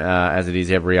him as it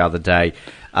is every other day.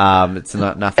 It's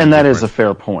not nothing. And that different. is a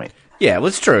fair point. Yeah, well,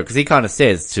 it's true, because he kind of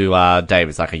says to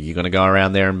Davis, like, are you going to go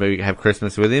around there and have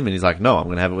Christmas with him? And he's like, no, I'm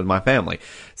going to have it with my family.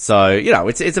 So,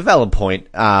 it's a valid point,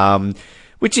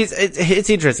 which is, it's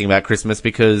interesting about Christmas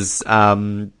because,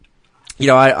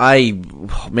 I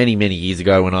many, many years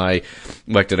ago when I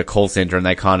worked at a call center and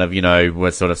they kind of,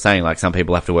 were sort of saying like some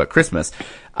people have to work Christmas,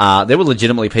 there were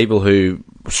legitimately people who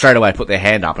straight away put their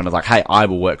hand up and was like, hey, I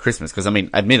will work Christmas. Cause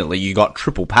admittedly, you got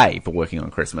triple pay for working on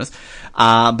Christmas.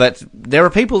 But there are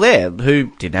people there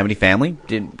who didn't have any family,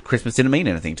 Christmas didn't mean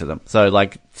anything to them. So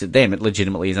like to them, it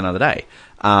legitimately is another day.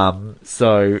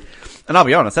 And I'll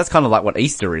be honest, that's kind of like what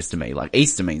Easter is to me. Like,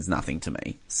 Easter means nothing to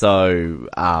me. So,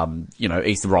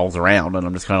 Easter rolls around and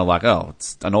I'm just kind of like, oh,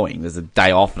 it's annoying. There's a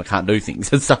day off and I can't do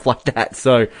things and stuff like that.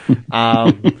 So,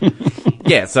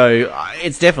 so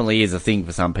it definitely is a thing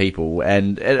for some people.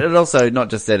 And it also, not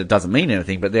just that it doesn't mean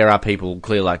anything, but there are people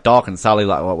clearly like Doc and Sully,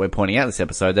 like what we're pointing out this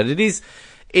episode, that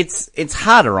it's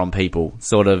harder on people,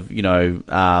 sort of,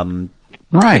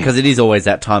 right. Because it is always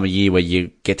that time of year where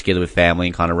you get together with family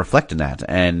and kind of reflect on that.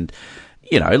 And,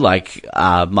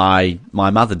 my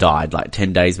mother died like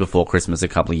 10 days before Christmas a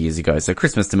couple of years ago. So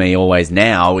Christmas to me always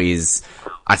now is,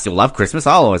 I still love Christmas.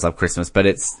 I'll always love Christmas, but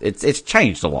it's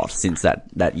changed a lot since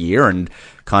that year, and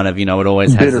kind of, it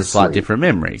always has a slight different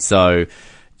memory. So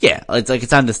yeah,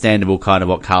 it's understandable kind of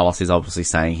what Carlos is obviously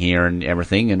saying here and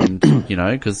everything. And,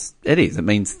 cause it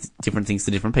means different things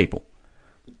to different people.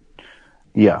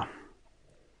 Yeah.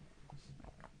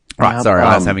 Right, sorry,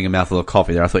 I was having a mouthful of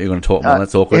coffee there. I thought you were going to talk more.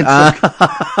 That's awkward.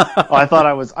 I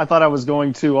thought I was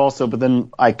going to also, but then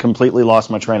I completely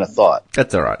lost my train of thought.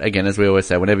 That's all right. Again, as we always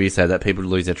say, whenever you say that, people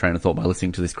lose their train of thought by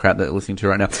listening to this crap that they're listening to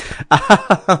right now.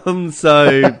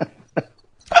 So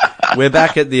we're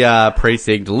back at the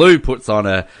precinct. Lou puts on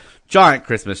a giant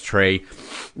Christmas tree,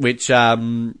 which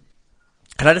can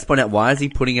I just point out, why is he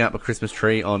putting up a Christmas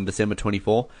tree on December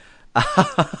 24?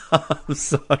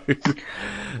 So,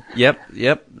 yep.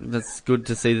 That's good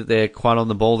to see that they're quite on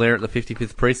the ball there at the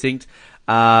 55th precinct.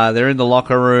 They're in the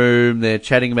locker room. They're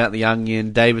chatting about the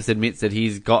onion. Davis admits that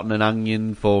he's gotten an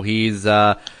onion for his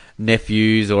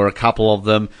nephews, or a couple of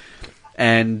them.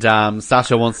 And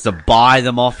Sasha wants to buy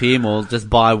them off him, or just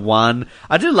buy one.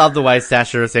 I do love the way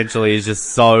Sasha essentially is just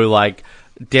so like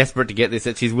desperate to get this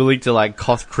that she's willing to like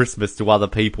cost Christmas to other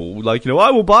people. Like,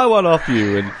 I will buy one off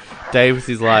you. And Davis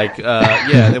is like,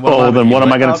 then what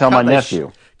am I going to tell my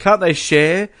nephew? Can't they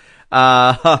share?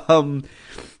 So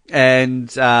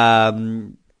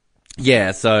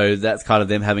that's kind of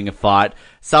them having a fight.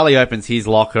 Sully opens his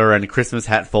locker and a Christmas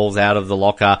hat falls out of the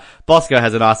locker. Bosco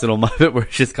has a nice little moment where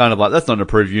it's just kind of like, that's not an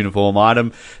approved uniform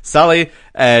item. Sully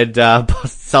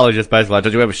Sully just basically like,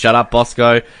 don't you ever shut up,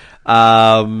 Bosco?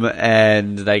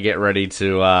 And they get ready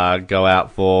to go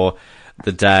out for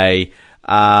the day.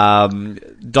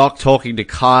 Doc talking to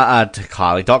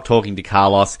Kylie. Doc talking to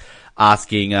Carlos,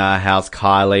 asking how's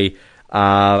Kylie.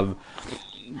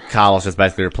 Carlos just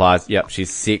basically replies, yep,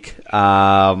 she's sick.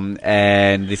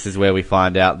 And this is where we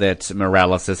find out that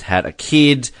Morales has had a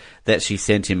kid, that she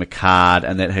sent him a card,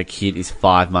 and that her kid is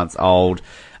 5 months old.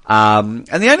 And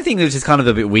the only thing that's just kind of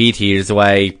a bit weird here is the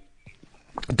way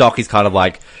Doc is kind of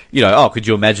like, could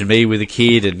you imagine me with a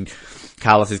kid? And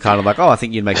Carlos is kind of like, I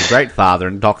think you'd make a great father.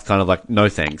 And Doc's kind of like, no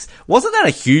thanks. Wasn't that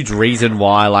a huge reason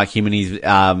why, like, him and his,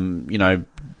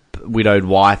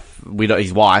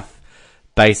 his wife,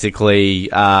 basically,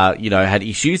 had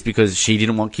issues because she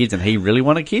didn't want kids and he really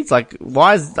wanted kids. Like,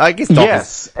 why is, I guess Doc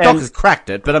has cracked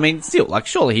it, but I mean, still, like,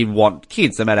 surely he'd want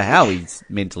kids no matter how he's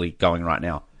mentally going right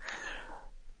now.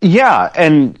 Yeah,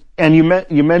 and you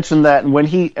mentioned that, and when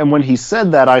he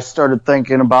said that, I started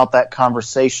thinking about that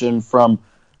conversation from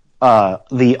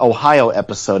the Ohio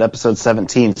episode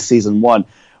 17, season 1,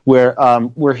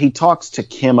 where he talks to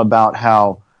Kim about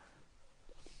how,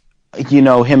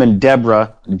 him and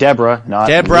Deborah, not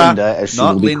Linda, as she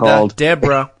will be called.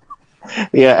 Deborah.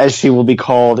 Yeah, as she will be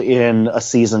called in a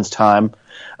season's time.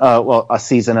 A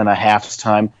season and a half's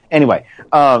time. Anyway,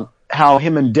 how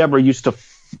him and Deborah used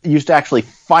to actually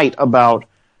fight about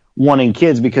wanting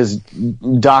kids because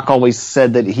Doc always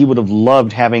said that he would have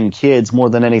loved having kids more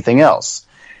than anything else.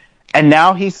 And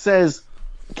now he says,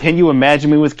 "Can you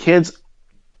imagine me with kids?"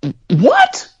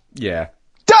 What? Yeah.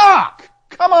 Doc!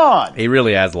 Come on! He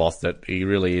really has lost it. He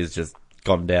really is just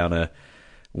gone down a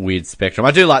weird spectrum.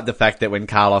 I do like the fact that when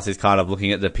Carlos is kind of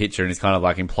looking at the picture and he's kind of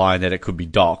like implying that it could be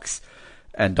Doc's,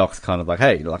 and Doc's kind of like,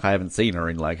 hey, like I haven't seen her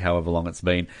in like however long it's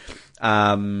been.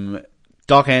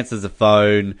 Doc answers the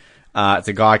phone. It's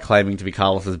a guy claiming to be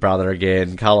Carlos's brother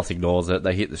again. Carlos ignores it.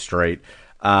 They hit the street.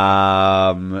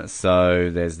 So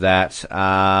there's that.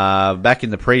 Back in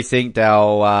the precinct,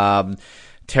 our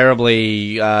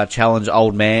terribly challenged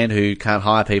old man who can't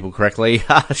hire people correctly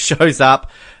shows up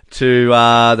to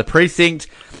the precinct,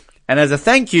 and as a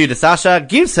thank you to Sasha,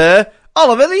 gives her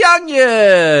Oliver the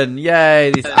Onion.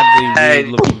 Yay! This ugly,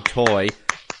 weird-looking toy.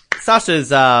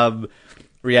 Sasha's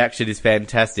reaction is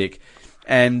fantastic,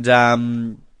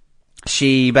 and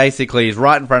she basically is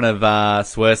right in front of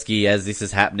Swirsky as this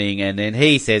is happening, and then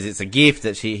he says it's a gift,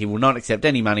 that he will not accept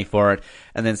any money for it,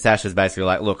 and then Sasha's basically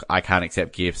like, look, I can't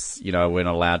accept gifts, we're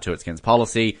not allowed to, it's against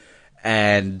policy,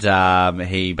 and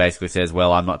he basically says,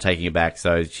 well, I'm not taking it back,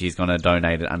 so she's going to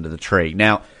donate it under the tree.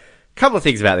 Now, a couple of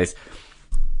things about this.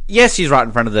 Yes, she's right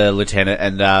in front of the lieutenant,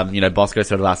 and, Bosco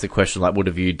sort of asked the question, like, would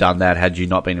have you done that had you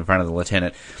not been in front of the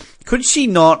lieutenant? Could she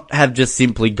not have just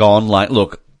simply gone, like,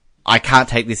 look, I can't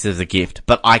take this as a gift,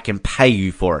 but I can pay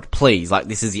you for it, please. Like,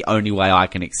 this is the only way I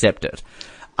can accept it.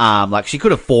 Like, she could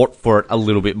have fought for it a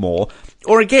little bit more.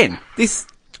 Or again, this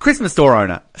Christmas store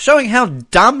owner, showing how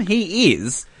dumb he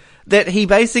is, that he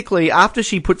basically, after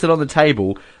she puts it on the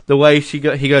table, the way he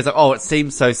goes, like, oh, it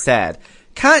seems so sad.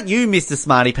 Can't you, Mr.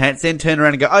 Smarty Pants, then turn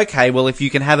around and go, okay, well, if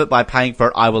you can have it by paying for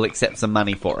it, I will accept some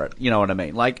money for it. You know what I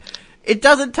mean? Like, it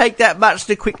doesn't take that much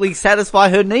to quickly satisfy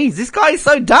her needs. This guy is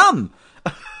so dumb.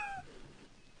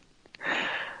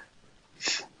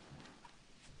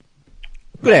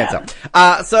 Good answer.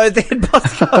 So then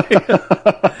Bosco,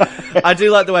 I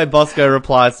do like the way Bosco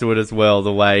replies to it as well,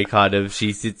 the way kind of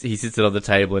he sits it on the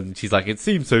table and she's like, it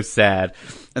seems so sad.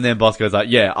 And then Bosco's like,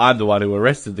 yeah, I'm the one who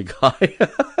arrested the guy.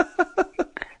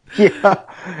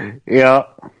 Yeah.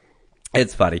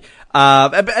 It's funny.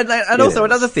 And also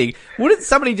another thing, wouldn't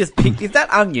somebody just pick, if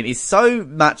that onion is so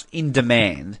much in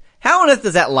demand, how on earth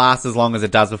does that last as long as it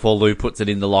does before Lou puts it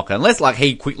in the locker? Unless like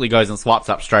he quickly goes and swipes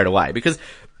up straight away, because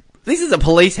this is a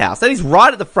police house. That is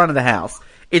right at the front of the house.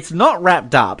 It's not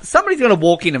wrapped up. Somebody's going to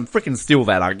walk in and frickin' steal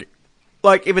that onion.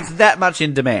 Like, if it's that much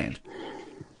in demand.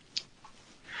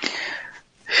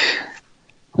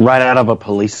 Right out of a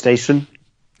police station?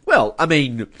 Well, I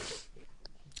mean,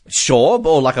 sure,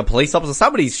 or like a police officer.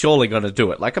 Somebody's surely going to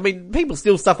do it. Like, I mean, people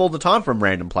steal stuff all the time from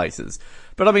random places.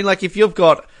 But I mean, like, if you've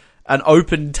got an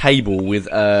open table with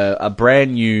a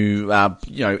brand new,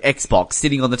 Xbox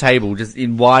sitting on the table just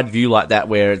in wide view like that,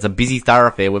 where it's a busy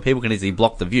thoroughfare where people can easily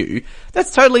block the view,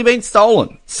 that's totally been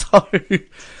stolen. So,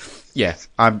 yeah,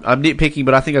 I'm nitpicking,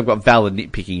 but I think I've got valid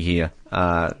nitpicking here,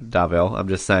 Darvell. I'm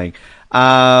just saying.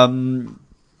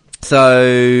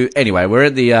 So, anyway, we're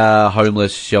at the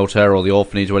homeless shelter or the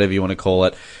orphanage, whatever you want to call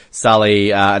it.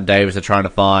 Sully and Davis are trying to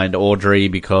find Audrey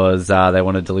because they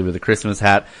want to deliver the Christmas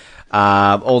hat.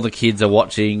 All the kids are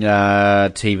watching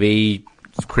Christmas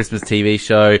TV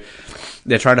show.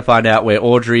 They're trying to find out where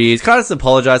Audrey is. Can I just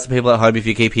apologise to people at home if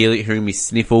you keep hearing me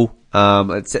sniffle?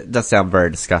 It does sound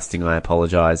very disgusting, I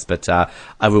apologise, but I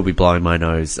will be blowing my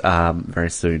nose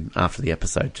very soon after the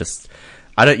episode.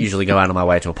 I don't usually go out of my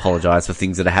way to apologise for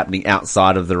things that are happening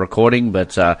outside of the recording,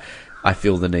 but I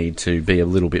feel the need to be a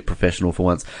little bit professional for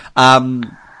once.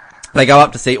 They go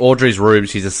up to see Audrey's room.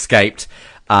 She's escaped.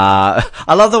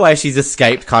 I love the way she's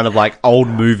escaped kind of like old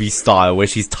movie style where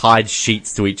she's tied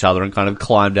sheets to each other and kind of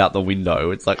climbed out the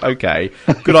window. It's like, okay,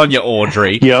 good on you,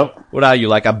 Audrey. Yep. What are you,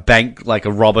 like a bank, like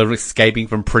a robber escaping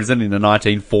from prison in a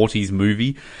 1940s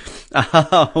movie?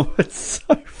 It's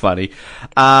so funny.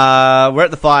 We're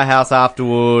at the firehouse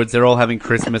afterwards. They're all having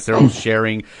Christmas. They're all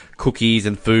sharing cookies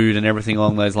and food and everything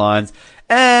along those lines.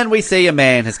 And we see a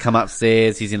man has come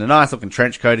upstairs. He's in a nice looking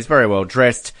trench coat. He's very well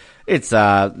dressed. It's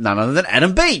none other than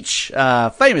Adam Beach,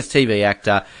 famous TV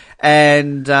actor.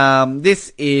 And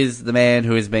this is the man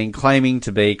who has been claiming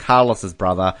to be Carlos's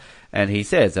brother. And he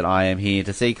says that I am here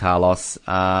to see Carlos.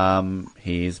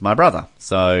 He's my brother.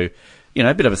 So, you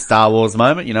know, a bit of a Star Wars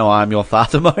moment. You know, I am your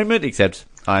father moment, except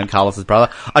I am Carlos's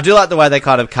brother. I do like the way they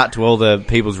kind of cut to all the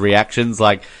people's reactions.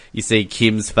 Like, you see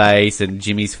Kim's face and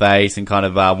Jimmy's face and kind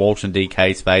of Walton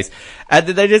DK's face. And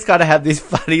then they just kind of have this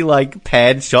funny, like,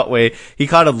 pan shot where he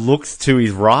kind of looks to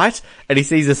his right and he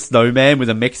sees a snowman with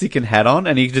a Mexican hat on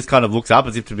and he just kind of looks up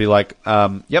as if to be like,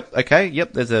 yep, okay,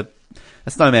 yep, there's a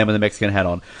snowman with a Mexican hat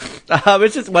on.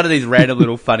 It's just one of these random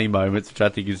little funny moments, which I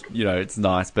think is, you know, it's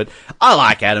nice. But I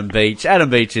like Adam Beach. Adam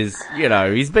Beach is, you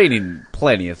know, he's been in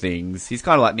plenty of things. He's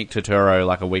kind of like Nick Turturro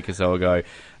like a week or so ago,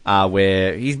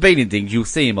 where he's been in things. You'll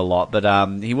see him a lot.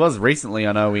 But he was recently,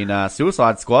 I know, in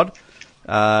Suicide Squad.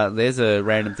 There's a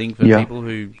random thing for people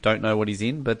who don't know what he's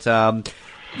in. But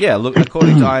yeah, look,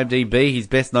 according to IMDb, he's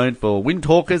best known for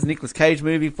Windtalkers, Nicolas Cage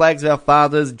movie, Flags of Our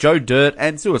Fathers, Joe Dirt,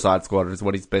 and Suicide Squad is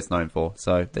what he's best known for.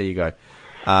 So, there you go.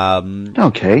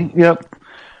 Okay, yep.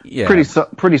 Yeah.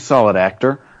 Pretty solid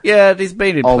actor. Yeah, he's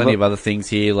been in plenty of other things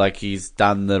here, like he's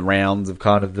done the rounds of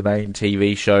kind of the main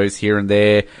TV shows here and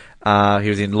there. He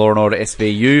was in Law & Order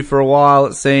SVU for a while,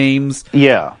 it seems.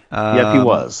 Yeah, yep, he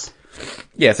was.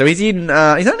 Yeah, so he's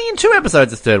only in 2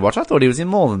 episodes of Third Watch. I thought he was in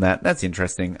more than that. That's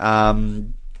interesting.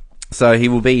 So he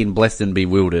will be in Blessed and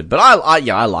Bewildered. But I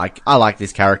like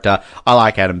this character. I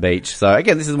like Adam Beach. So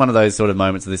again, this is one of those sort of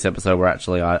moments of this episode where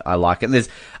actually I like it. And there's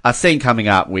a scene coming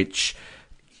up which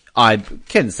I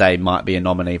can say might be a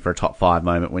nominee for a top 5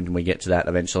 moment when we get to that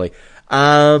eventually.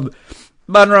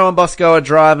 Munro and Bosco are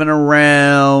driving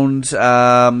around.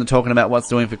 They're talking about what's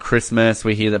doing for Christmas.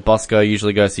 We hear that Bosco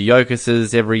usually goes to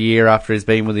Yokas's every year after he's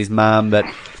been with his mum, but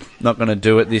not going to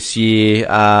do it this year.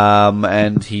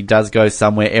 And he does go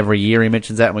somewhere every year. He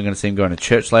mentions that, and we're going to see him going to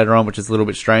church later on, which is a little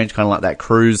bit strange, kind of like that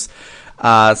cruise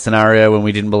scenario when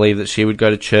we didn't believe that she would go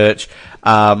to church.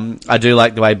 I do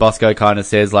like the way Bosco kind of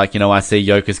says, like, you know, I see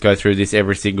Yokas go through this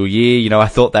every single year. You know, I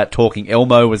thought that talking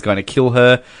Elmo was going to kill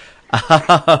her.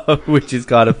 Which is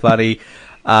kind of funny.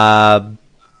 And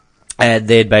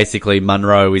then basically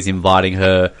Munro is inviting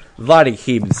him,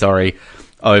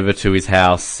 over to his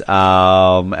house.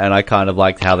 And I kind of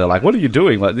liked how they're like, what are you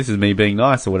doing? Like, this is me being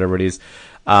nice or whatever it is.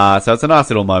 So it's a nice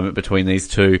little moment between these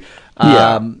two.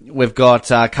 We've got,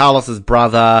 Carlos's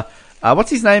brother. What's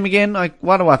his name again?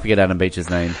 Why do I forget Adam Beach's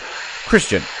name?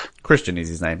 Christian. Christian is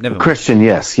his name. Never mind. Christian,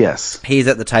 yes. He's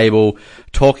at the table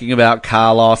talking about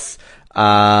Carlos.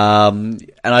 And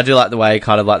I do like the way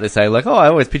kind of like they say, like, oh, I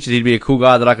always pictured he'd be a cool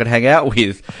guy that I could hang out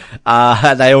with.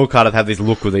 And they all kind of have this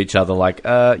look with each other like,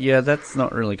 yeah, that's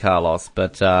not really Carlos.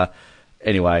 But,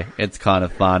 anyway, it's kind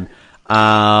of fun.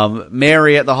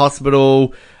 Mary at the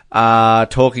hospital,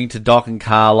 talking to Doc and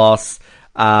Carlos,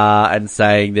 and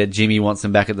saying that Jimmy wants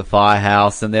him back at the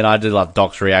firehouse. And then I do love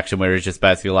Doc's reaction where he's just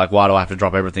basically like, why do I have to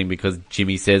drop everything because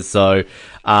Jimmy says so?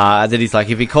 And then he's like,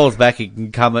 if he calls back, he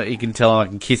can tell him I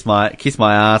can kiss my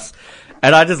ass.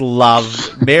 And I just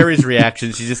love Mary's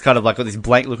reaction. She's just kind of like got this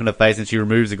blank look on her face and she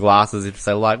removes the glasses if to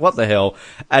say like, what the hell?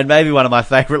 And maybe one of my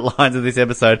favorite lines of this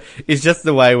episode is just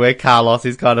the way where Carlos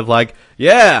is kind of like,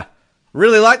 yeah,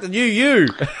 really like the new you.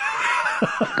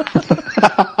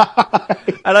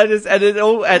 And it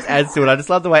all adds to it. I just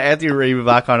love the way Anthony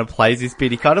Rebavar kind of plays this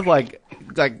bit. He kind of like,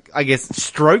 I guess,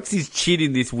 strokes his chin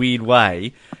in this weird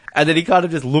way. And then he kind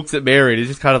of just looks at Mary and he's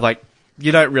just kind of like,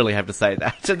 you don't really have to say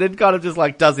that. And then kind of just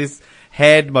like does this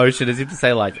hand motion as if to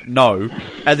say like, no.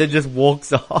 And then just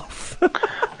walks off.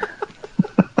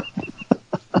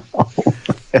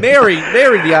 Mary,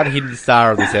 the unhidden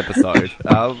star of this episode.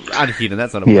 Unhidden,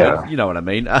 that's not a word. You know what I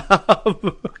mean.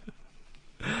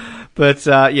 But,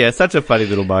 yeah, such a funny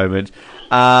little moment.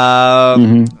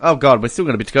 Oh god, we're still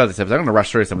going to be to go this episode. I'm going to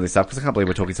rush through some of this stuff because I can't believe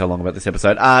we're talking so long about this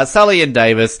episode. Sully and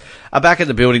Davis are back at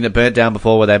the building that burnt down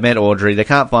before where they met Audrey. They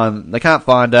can't find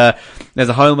her. There's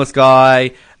a homeless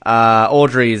guy.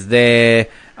 Audrey is there.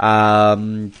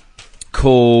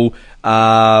 Cool.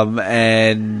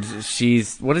 And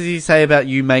she's, what does he say about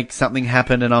you make something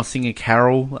happen and I'll sing a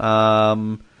carol?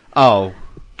 I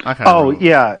can't remember.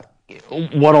 Yeah.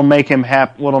 what'll make him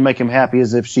happy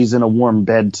is if she's in a warm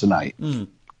bed tonight.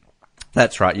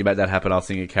 That's right. You make that happen, I'll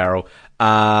sing a carol.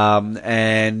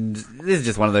 And this is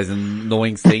just one of those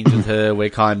annoying scenes with her where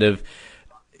kind of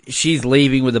she's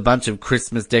leaving with a bunch of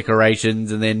Christmas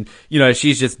decorations, and then, you know,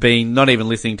 she's just been not even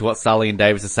listening to what Sully and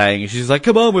Davis are saying, and she's like,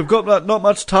 come on, we've got not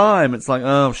much time. It's like,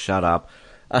 oh, shut up.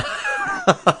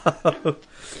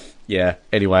 Yeah,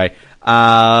 anyway.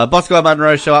 Bosco and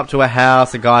Monroe show up to a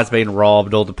house, a guy's been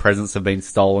robbed, all the presents have been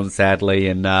stolen, sadly,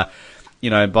 and, you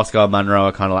know, Bosco and Monroe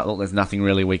are kind of like, look, there's nothing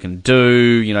really we can do,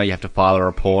 you know, you have to file a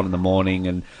report in the morning,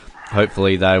 and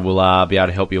hopefully they will be able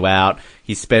to help you out.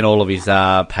 He spent all of his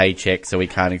paycheck, so he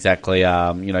can't exactly,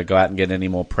 you know, go out and get any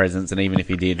more presents, and even if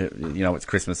he did, you know, it's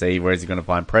Christmas Eve, where is he going to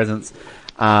find presents?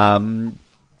 And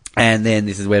then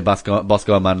this is where Bosco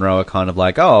and Monroe are kind of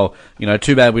like, oh, you know,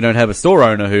 too bad we don't have a store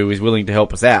owner who is willing to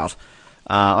help us out.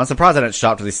 I'm surprised they don't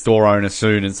show up to this store owner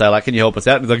soon and say, like, can you help us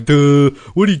out? And he's like, duh,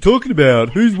 what are you talking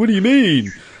about? What do you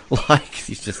mean? Like,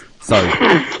 he's just so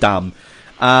dumb.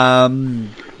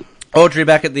 Audrey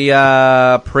back at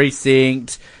the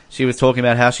precinct. She was talking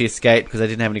about how she escaped because they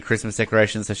didn't have any Christmas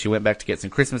decorations, so she went back to get some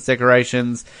Christmas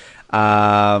decorations.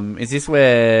 Is this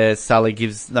where Sully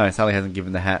gives... No, Sully hasn't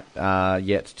given the hat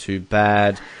yet. Too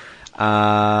bad.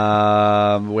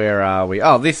 Where are we?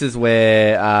 Oh, this is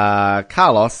where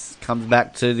Carlos comes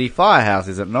back to the firehouse,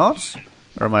 is it not?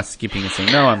 Or am I skipping a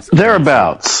scene? No, I'm skipping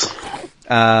thereabouts.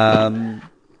 No,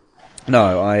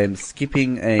 I am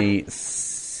skipping a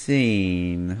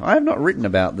scene. I have not written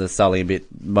about the Sully a bit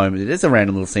moment. It is a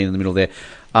random little scene in the middle there.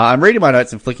 I'm reading my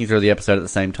notes and flicking through the episode at the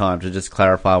same time to just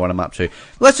clarify what I'm up to.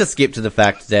 Let's just skip to the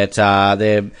fact that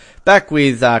they're back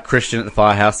with Christian at the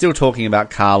firehouse, still talking about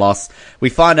Carlos. We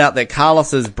find out that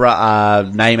Carlos's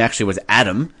name actually was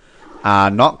Adam,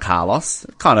 not Carlos.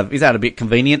 Kind of, is that a bit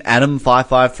convenient? Adam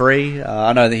 553.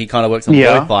 I know that he kind of works on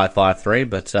Boyd 553,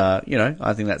 but you know,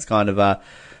 I think that's kind of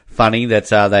funny that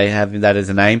they have that as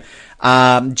a name.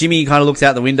 Jimmy kind of looks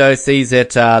out the window, sees that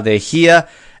they're here.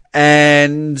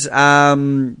 And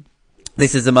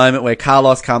this is the moment where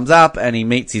Carlos comes up and he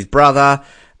meets his brother,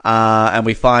 and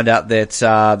we find out that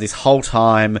this whole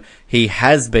time he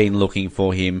has been looking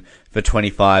for him for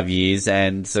 25 years.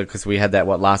 And so, because we had that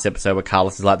last episode where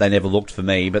Carlos is like, they never looked for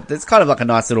me, but it's kind of like a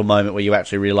nice little moment where you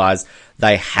actually realize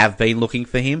they have been looking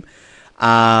for him.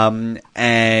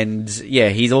 And yeah,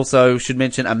 he's also, should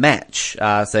mention, a match,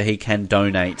 so he can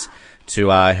donate to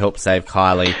help save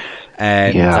Kylie.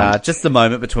 And just the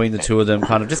moment between the two of them,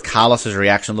 kind of just Carlos's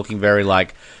reaction looking very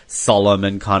like solemn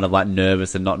and kind of like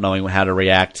nervous and not knowing how to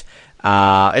react.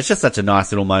 It's just such a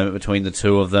nice little moment between the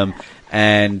two of them.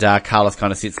 And Carlos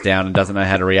kind of sits down and doesn't know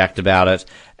how to react about it.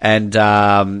 And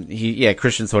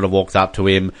Christian sort of walks up to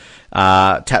him,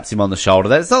 taps him on the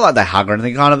shoulder. It's not like they hug or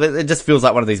anything. Kind of, it just feels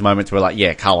like one of these moments where, like,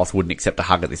 yeah, Carlos wouldn't accept a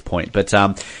hug at this point. But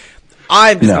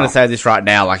I'm just going to say this right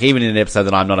now, like, even in an episode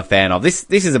that I'm not a fan of, this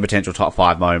is a potential top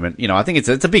 5 moment. You know, I think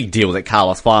it's a big deal that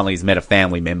Carlos finally has met a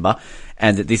family member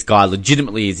and that this guy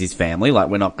legitimately is his family. Like,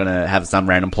 we're not going to have some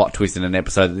random plot twist in an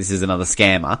episode that this is another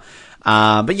scammer.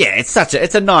 But yeah,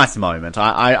 it's a nice moment.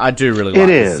 I do really like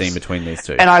the scene between these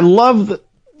two. And I love to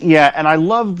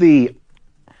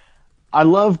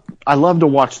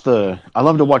watch the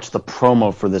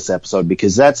promo for this episode,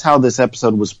 because that's how this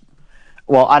episode was.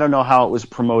 Well, I don't know how it was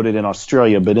promoted in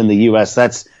Australia, but in the US,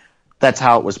 that's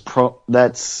how it was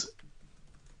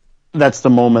that's the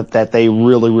moment that they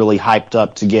really, really hyped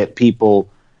up to get people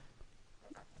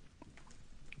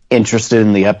interested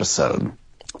in the episode.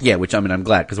 Yeah, which, I mean, I'm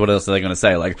glad, because what else are they going to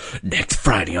say? Like, next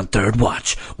Friday on Third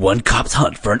Watch, one cop's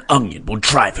hunt for an onion will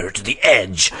drive her to the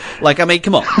edge. Like, I mean,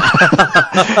 come on.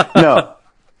 No.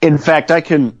 In fact, I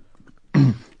can...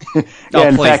 Please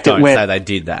don't say they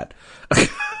did that.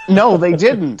 No, they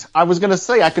didn't. I was going to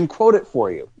say, I can quote it for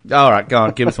you. All right, go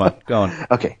on. Give us one. Go on.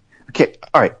 Okay.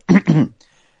 All right.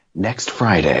 Next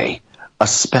Friday, a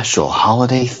special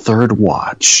holiday Third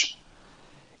Watch.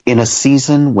 In a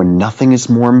season when nothing is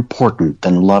more important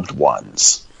than loved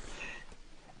ones,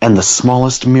 and the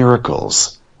smallest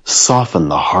miracles soften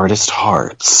the hardest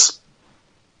hearts,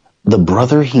 the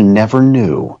brother he never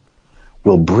knew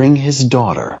will bring his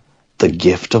daughter the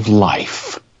gift of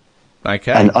life.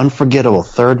 Okay. An unforgettable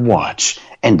Third Watch,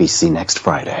 NBC next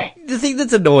Friday. The thing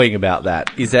that's annoying about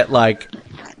that is that, like,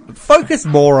 focus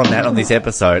more on that on this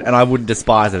episode, and I wouldn't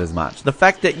despise it as much. The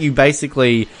fact that you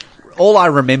basically... All I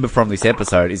remember from this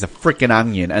episode is a frickin'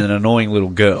 onion and an annoying little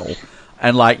girl.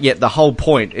 And, like, yet the whole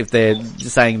point, if they're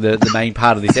saying the main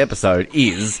part of this episode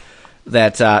is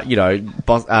that,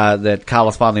 that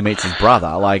Carlos finally meets his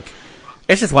brother, like,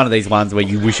 It's just one of these ones where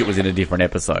you wish it was in a different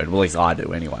episode. Well, at least I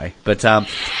do anyway. But the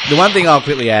one thing I'll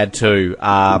quickly add too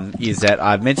is that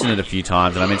I've mentioned it a few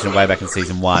times, and I mentioned it way back in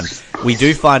season 1. We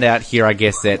do find out here, I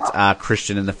guess, that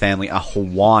Christian and the family are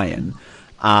Hawaiian.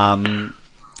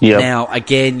 Now,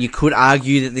 again, you could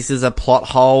argue that this is a plot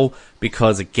hole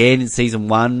because, again, in season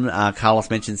 1, Carlos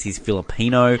mentions he's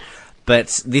Filipino.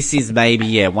 But this is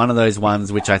maybe, one of those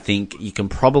ones which I think you can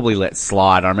probably let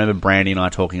slide. I remember Brandy and I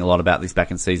talking a lot about this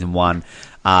back in season 1,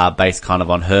 based kind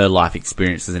of on her life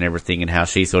experiences and everything, and how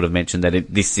she sort of mentioned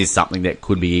that this is something that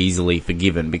could be easily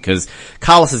forgiven because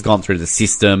Carlos has gone through the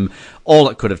system. All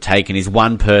it could have taken is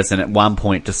one person at one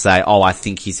point to say, oh, I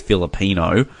think he's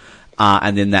Filipino,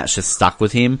 and then that's just stuck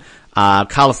with him.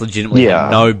 Carlos legitimately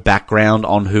had no background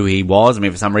on who he was. I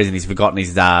mean, for some reason he's forgotten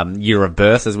his year of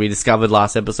birth, as we discovered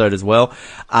last episode as well.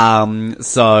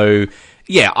 So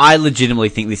yeah, I legitimately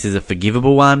think this is a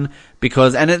forgivable one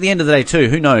because, and at the end of the day too,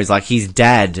 who knows, like his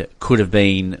dad could have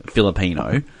been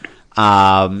Filipino,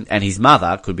 and his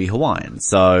mother could be Hawaiian.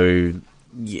 So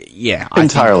yeah,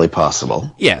 entirely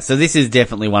possible. Yeah, so this is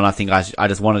definitely one I think I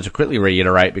just wanted to quickly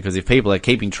reiterate because if people are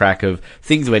keeping track of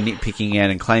things we're nitpicking at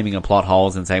and claiming are plot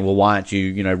holes and saying, well, why aren't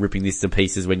you, ripping this to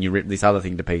pieces when you rip this other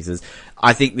thing to pieces?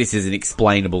 I think this is an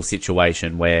explainable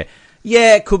situation where,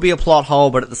 yeah, it could be a plot hole,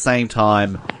 but at the same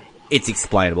time, it's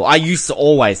explainable. I used to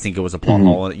always think it was a plot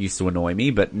hole and it used to annoy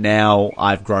me, but now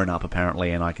I've grown up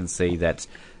apparently and I can see that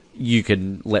you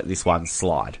can let this one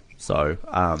slide. So,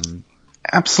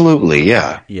 absolutely,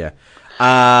 yeah. Yeah.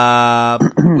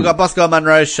 We got Bosco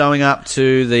Munro showing up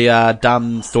to the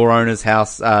dumb store owner's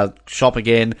house shop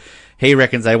again. He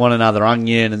reckons they want another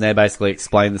onion, and they basically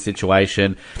explain the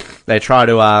situation. They try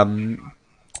to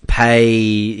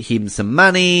pay him some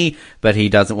money, but he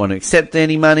doesn't want to accept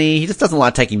any money. He just doesn't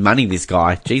like taking money, this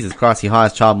guy. Jesus Christ, he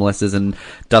hires child molesters and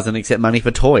doesn't accept money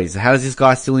for toys. How is this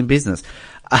guy still in business?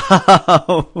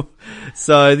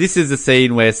 So this is the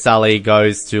scene where Sully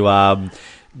goes to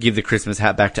give the Christmas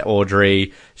hat back to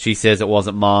Audrey. She says it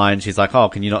wasn't mine. She's like, oh,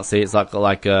 can you not see it's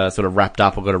like sort of wrapped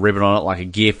up or got a ribbon on it like a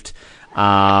gift?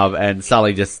 And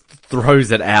Sully just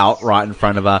throws it out right in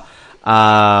front of her.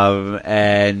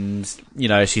 And,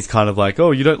 she's kind of like,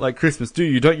 oh, you don't like Christmas, do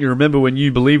you? Don't you remember when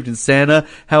you believed in Santa?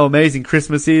 How amazing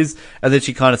Christmas is? And then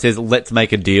she kind of says, let's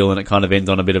make a deal, and it kind of ends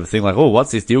on a bit of a thing like, oh, what's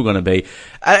this deal going to be?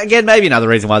 Again, maybe another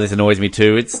reason why this annoys me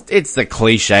too. It's the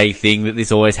cliche thing that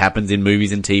this always happens in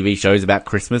movies and TV shows about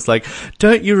Christmas. Like,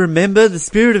 don't you remember the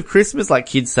spirit of Christmas? Like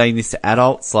kids saying this to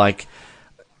adults. Like,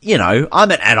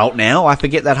 I'm an adult now. I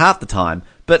forget that half the time.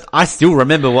 But I still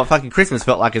remember what fucking Christmas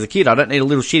felt like as a kid. I don't need a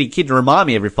little shitty kid to remind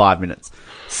me every 5 minutes.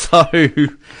 So,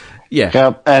 yeah.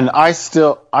 Yeah, and I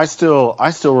still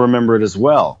remember it as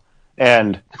well.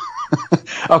 And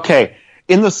okay,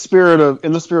 in the spirit of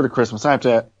Christmas, I have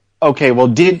to. Okay, well,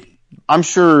 did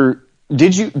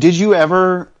you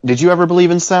ever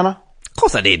believe in Santa? Of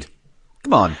course I did.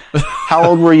 Come on. How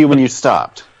old were you when you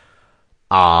stopped?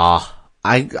 I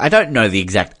don't know the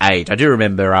exact age. I do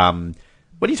remember.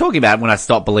 What are you talking about when I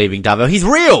stopped believing, Davo? He's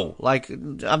real! Like,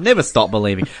 I've never stopped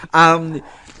believing. I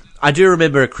do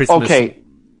remember a Christmas... Okay.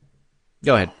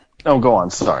 Go ahead. Oh, go on.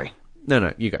 Sorry.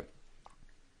 No, you go.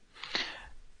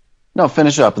 No,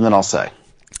 finish up and then I'll say.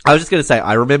 I was just going to say,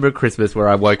 I remember a Christmas where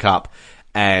I woke up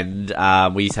and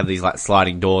we used to have these like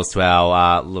sliding doors to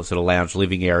our sort of lounge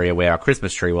living area where our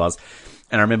Christmas tree was.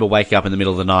 And I remember waking up in the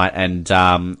middle of the night and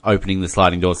opening the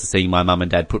sliding doors to see my mum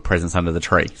and dad put presents under the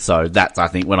tree. So that's, I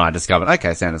think, when I discovered,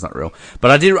 okay, Santa's not real.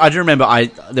 But I do remember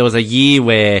there was a year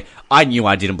where I knew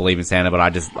I didn't believe in Santa, but I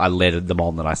let them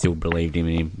on that I still believed in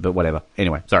him. But whatever.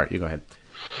 Anyway, sorry, you go ahead.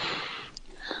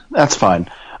 That's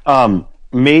fine.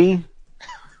 Me,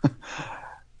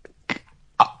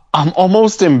 I'm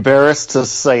almost embarrassed to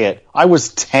say it. I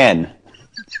was 10.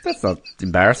 That's not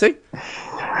embarrassing.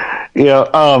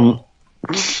 Yeah,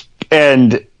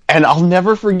 and I'll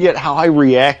never forget how I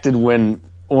reacted when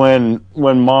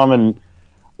mom and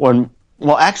well,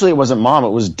 actually it wasn't mom, it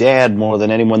was dad more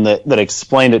than anyone that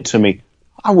explained it to me.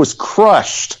 I was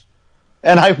crushed.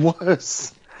 And I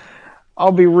was.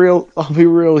 I'll be real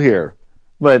here.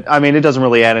 But I mean, it doesn't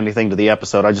really add anything to the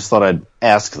episode. I just thought I'd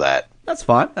ask that. That's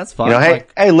fine.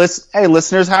 Hey,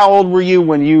 listeners, how old were you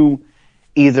when you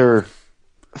either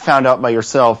found out by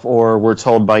yourself or were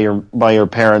told by your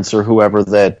parents or whoever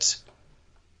that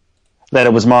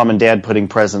it was mom and dad putting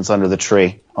presents under the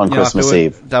tree on Christmas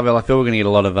Eve? David, I feel we're going to get a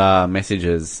lot of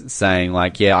messages saying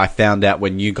like, yeah, I found out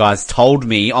when you guys told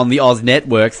me on the Oz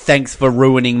Network, thanks for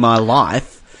ruining my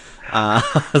life. So, all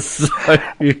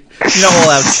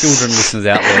our children listeners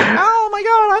out there. Oh my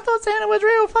god, I thought Santa was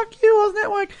real. Fuck you, Oz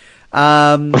Network.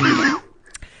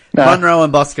 Monroe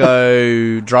and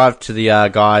Bosco drive to the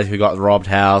guy who got robbed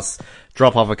house,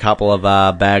 drop off a couple of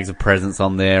bags of presents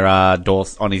on their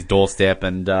on his doorstep,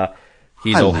 and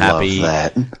he's all happy.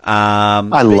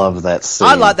 I love that scene.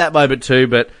 I like that moment too,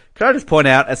 but can I just point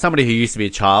out, as somebody who used to be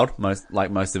a child,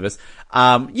 most of us,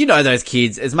 you know those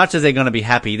kids, as much as they're going to be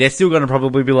happy, they're still going to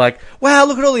probably be like, wow,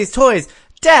 look at all these toys.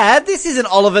 Dad, this isn't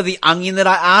Oliver the Onion that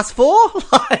I asked for.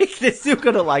 Like, they're still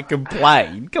going to, like,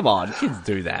 complain. Come on, kids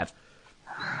do that.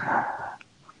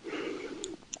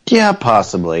 Yeah,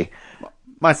 possibly.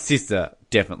 My sister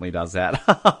definitely does that.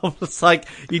 It's like,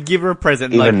 you'd give her a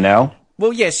present. Even like, now?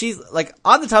 Well, yeah, she's, like,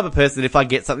 I'm the type of person that if I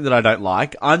get something that I don't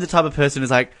like, I'm the type of person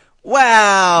who's like,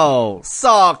 wow,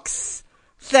 socks,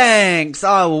 thanks,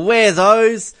 I will wear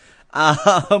those.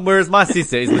 Whereas my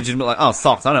sister is legitimately like, oh,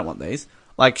 socks, I don't want these.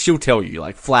 Like, she'll tell you,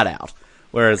 like, flat out.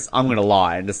 Whereas I'm going to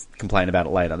lie and just complain about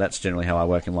it later. That's generally how I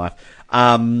work in life.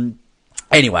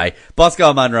 Anyway, Bosco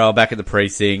and Monroe are back at the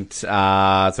precinct,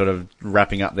 sort of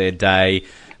wrapping up their day.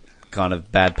 Kind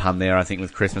of bad pun there, I think,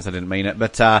 with Christmas. I didn't mean it.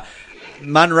 But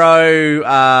Monroe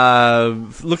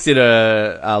looks at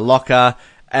a locker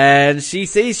and she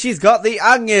sees she's got the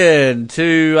onion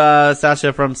to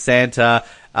Sasha from Santa.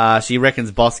 She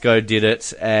reckons Bosco did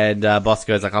it, and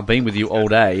Bosco's like, I've been with you all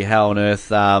day. How on earth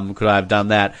could I have done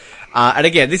that? And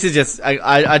again, this is just,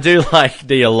 I do like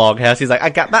Nia Long, how she's like, I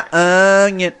got my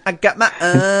onion, and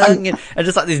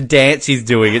just like this dance she's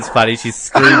doing, it's funny, she's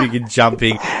screaming and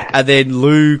jumping, and then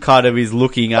Lou kind of is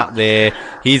looking up there,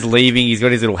 he's leaving, he's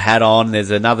got his little hat on,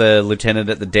 there's another lieutenant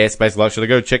at the desk, basically like, should I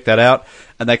go check that out?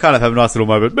 And they kind of have a nice little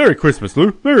moment, Merry Christmas,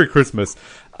 Lou, Merry Christmas.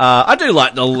 I do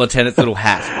like the lieutenant's little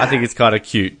hat, I think it's kind of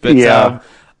cute, but yeah,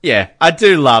 I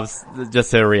do love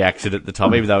just her reaction at the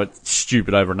time, even though it's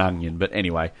stupid over an onion, but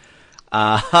anyway.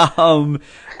 And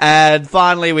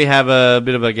finally we have a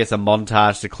bit of, I guess, a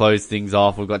montage to close things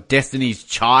off. We've got Destiny's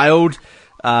Child,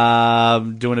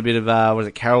 doing a bit of, what is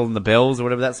it, Carol and the Bells, or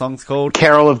whatever that song's called?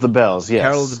 Carol of the Bells, yes.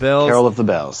 Carol of the Bells. Carol of the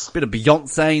Bells. Bit of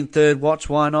Beyonce in third watch,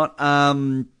 why not?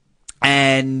 So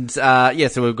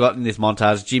we've got in this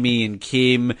montage Jimmy and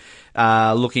Kim,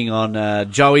 looking on,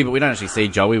 Joey, but we don't actually see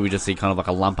Joey, we just see kind of like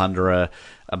a lump under a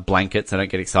blanket, so don't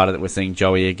get excited that we're seeing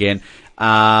Joey again.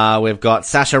 We've got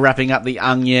Sasha wrapping up the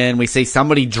onion. We see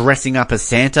somebody dressing up as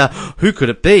Santa. Who could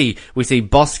it be? We see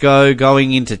Bosco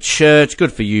going into church.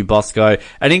 Good for you, Bosco.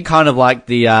 And in kind of like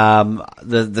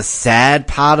the sad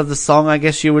part of the song, I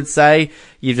guess you would say,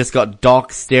 you've just got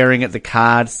Doc staring at the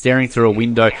card, staring through a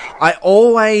window. I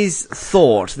always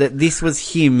thought that this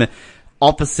was him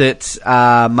opposite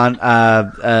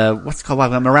what's it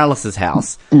called, Morales'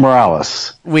 house.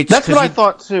 Morales. That's what I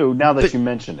thought too, now that you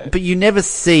mentioned it. But you never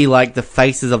see, like, the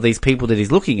faces of these people that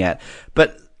he's looking at.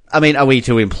 But, I mean, are we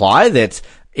to imply that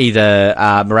either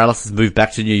Morales has moved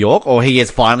back to New York, or he has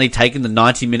finally taken the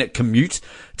 90-minute commute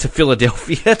to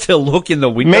Philadelphia to look in the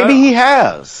window? Maybe he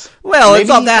has. Well, maybe it's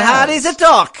not that hard, is it,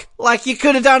 Doc? Like, you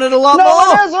could have done it a lot more.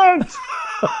 No, it hasn't!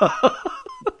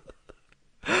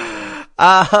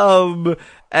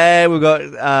 And we've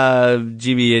got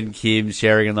Jimmy and Kim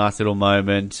sharing a nice little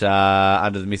moment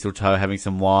under the mistletoe, having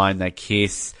some wine. They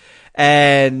kiss,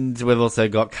 and we've also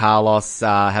got Carlos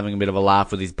having a bit of a laugh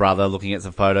with his brother, looking at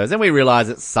some photos. And we realise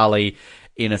it's Sully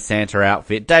in a Santa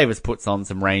outfit. Davis puts on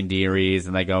some reindeer ears,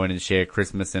 and they go in and share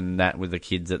Christmas and that with the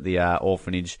kids at the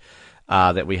orphanage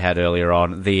that we had earlier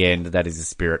on. The end. That is the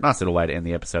spirit. Nice little way to end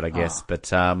the episode, I guess. But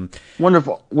wonder if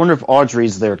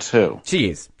Audrey's there too. She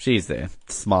is. She's there,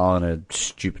 smiling her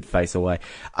stupid face away.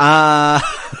 You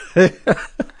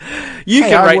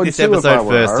can rate this episode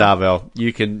first, Darvel.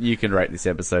 You can rate this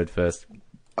episode first.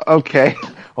 Okay.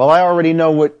 Well,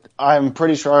 I'm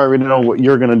pretty sure I already know what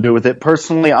you're going to do with it.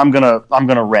 Personally, I'm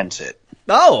gonna rent it.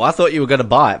 Oh, I thought you were going to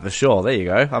buy it for sure. There you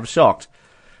go. I'm shocked.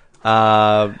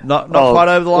 Not quite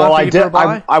over the line.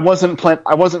 Well, I wasn't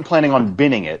planning on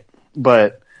binning it,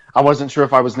 but I wasn't sure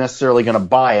if I was necessarily going to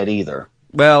buy it either.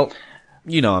 Well,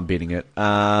 you know I'm bidding it.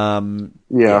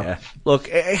 Yeah. Look,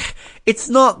 it's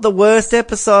not the worst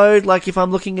episode. Like, if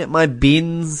I'm looking at my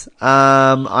bins,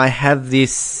 I have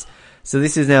this. So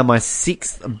this is now my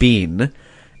 6th bin,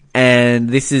 and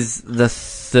this is the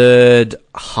 3rd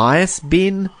highest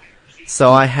bin.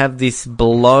 So I have this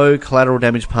below Collateral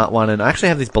Damage Part 1, and I actually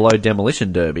have this below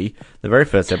Demolition Derby, the very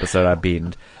first episode I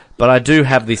binned. But I do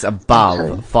have this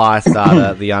above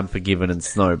Firestarter, The Unforgiven, and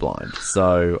Snowblind.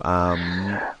 So,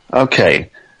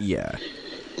 okay. Yeah.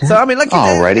 So, I mean, like,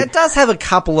 it does have a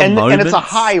couple of moments. And it's a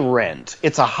high rent.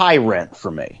 It's a high rent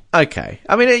for me. Okay.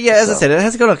 I mean, yeah, as I said, it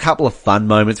has got a couple of fun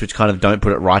moments which kind of don't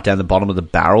put it right down the bottom of the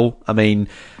barrel. I mean,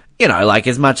 you know, like,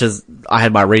 as much as I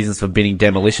had my reasons for binning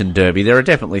Demolition Derby, there are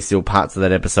definitely still parts of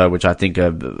that episode which I think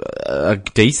are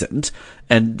decent.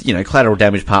 And, you know, Collateral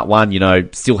Damage Part 1, you know,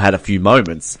 still had a few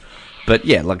moments. But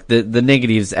yeah, like, the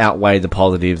negatives outweigh the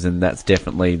positives, and that's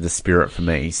definitely the spirit for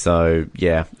me. So,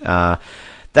 yeah,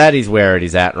 that is where it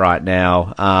is at right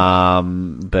now.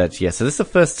 But yeah, so this is the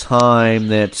first time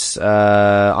that,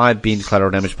 I binned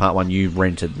Collateral Damage Part 1, you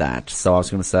rented that. So I was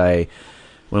going to say,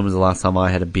 when was the last time I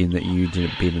had a bin that you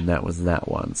didn't bin, and that was that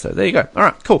one. So there you go.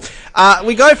 Alright, cool.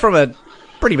 We go from a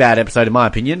pretty bad episode, in my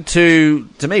opinion, to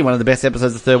me, one of the best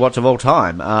episodes of Third Watch of all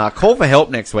time. Call for Help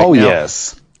next week. Oh, now,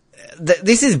 yes.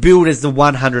 This is billed as the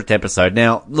 100th episode.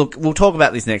 Now, look, we'll talk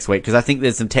about this next week, because I think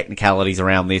there's some technicalities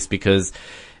around this, because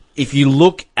if you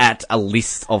look at a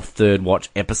list of Third Watch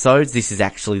episodes, this is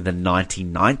actually the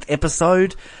 99th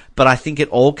episode. But I think it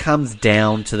all comes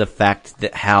down to the fact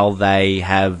that how they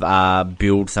have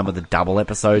billed some of the double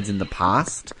episodes in the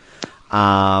past.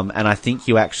 And I think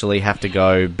you actually have to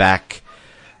go back.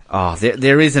 Oh,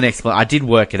 there is an explanation. I did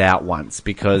work it out once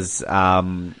because,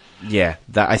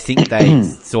 I think they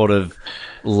sort of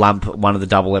lump one of the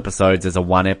double episodes as a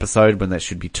one episode when that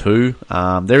should be two.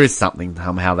 There is something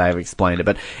how they've explained it,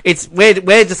 but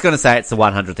we're just going to say it's the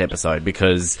 100th episode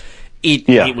because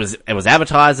it was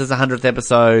advertised as a 100th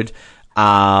episode,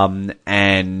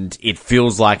 and it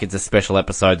feels like it's a special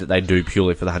episode that they do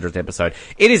purely for the 100th episode.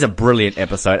 It is a brilliant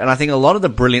episode, and I think a lot of the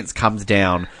brilliance comes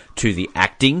down to the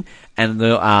acting and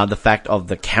the fact of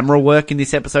the camera work in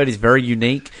this episode is very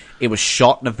unique. It was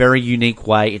shot in a very unique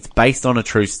way. It's based on a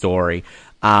true story.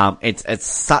 It's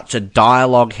such a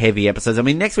dialogue heavy episode. I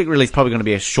mean, next week really is probably going to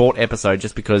be a short episode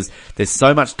just because there's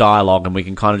so much dialogue and we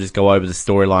can kind of just go over the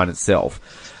storyline itself.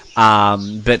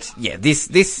 But yeah,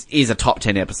 this is a top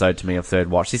 10 episode to me of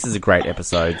Third Watch. This is a great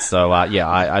episode. So, I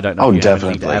don't know if you have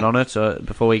anything to add on it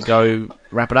before we go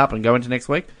wrap it up and go into next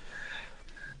week.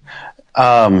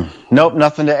 Nope,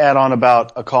 nothing to add on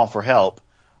about A Call for Help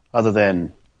other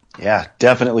than,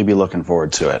 definitely be looking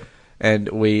forward to it. And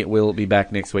we will be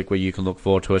back next week where you can look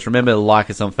forward to us. Remember to like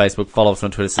us on Facebook, follow us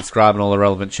on Twitter, subscribe on all the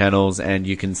relevant channels, and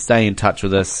you can stay in touch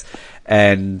with us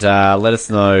and let us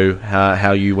know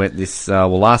how you went this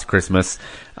last Christmas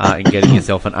in getting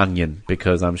yourself an onion,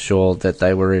 because I'm sure that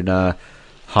they were in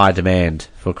high demand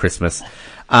for Christmas.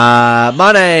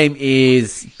 My name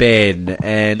is Ben,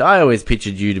 and I always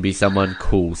pictured you to be someone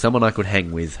cool, someone I could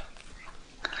hang with.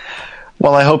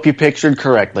 Well, I hope you pictured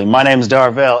correctly. My name's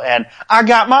Darvell, and I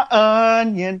got my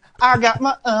onion, I got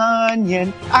my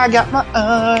onion, I got my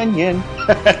onion.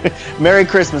 Merry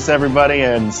Christmas, everybody,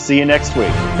 and see you next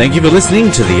week. Thank you for listening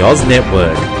to the Oz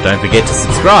Network. Don't forget to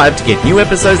subscribe to get new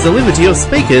episodes delivered to your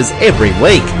speakers every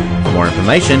week. For more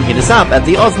information, hit us up at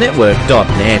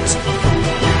theoznetwork.net.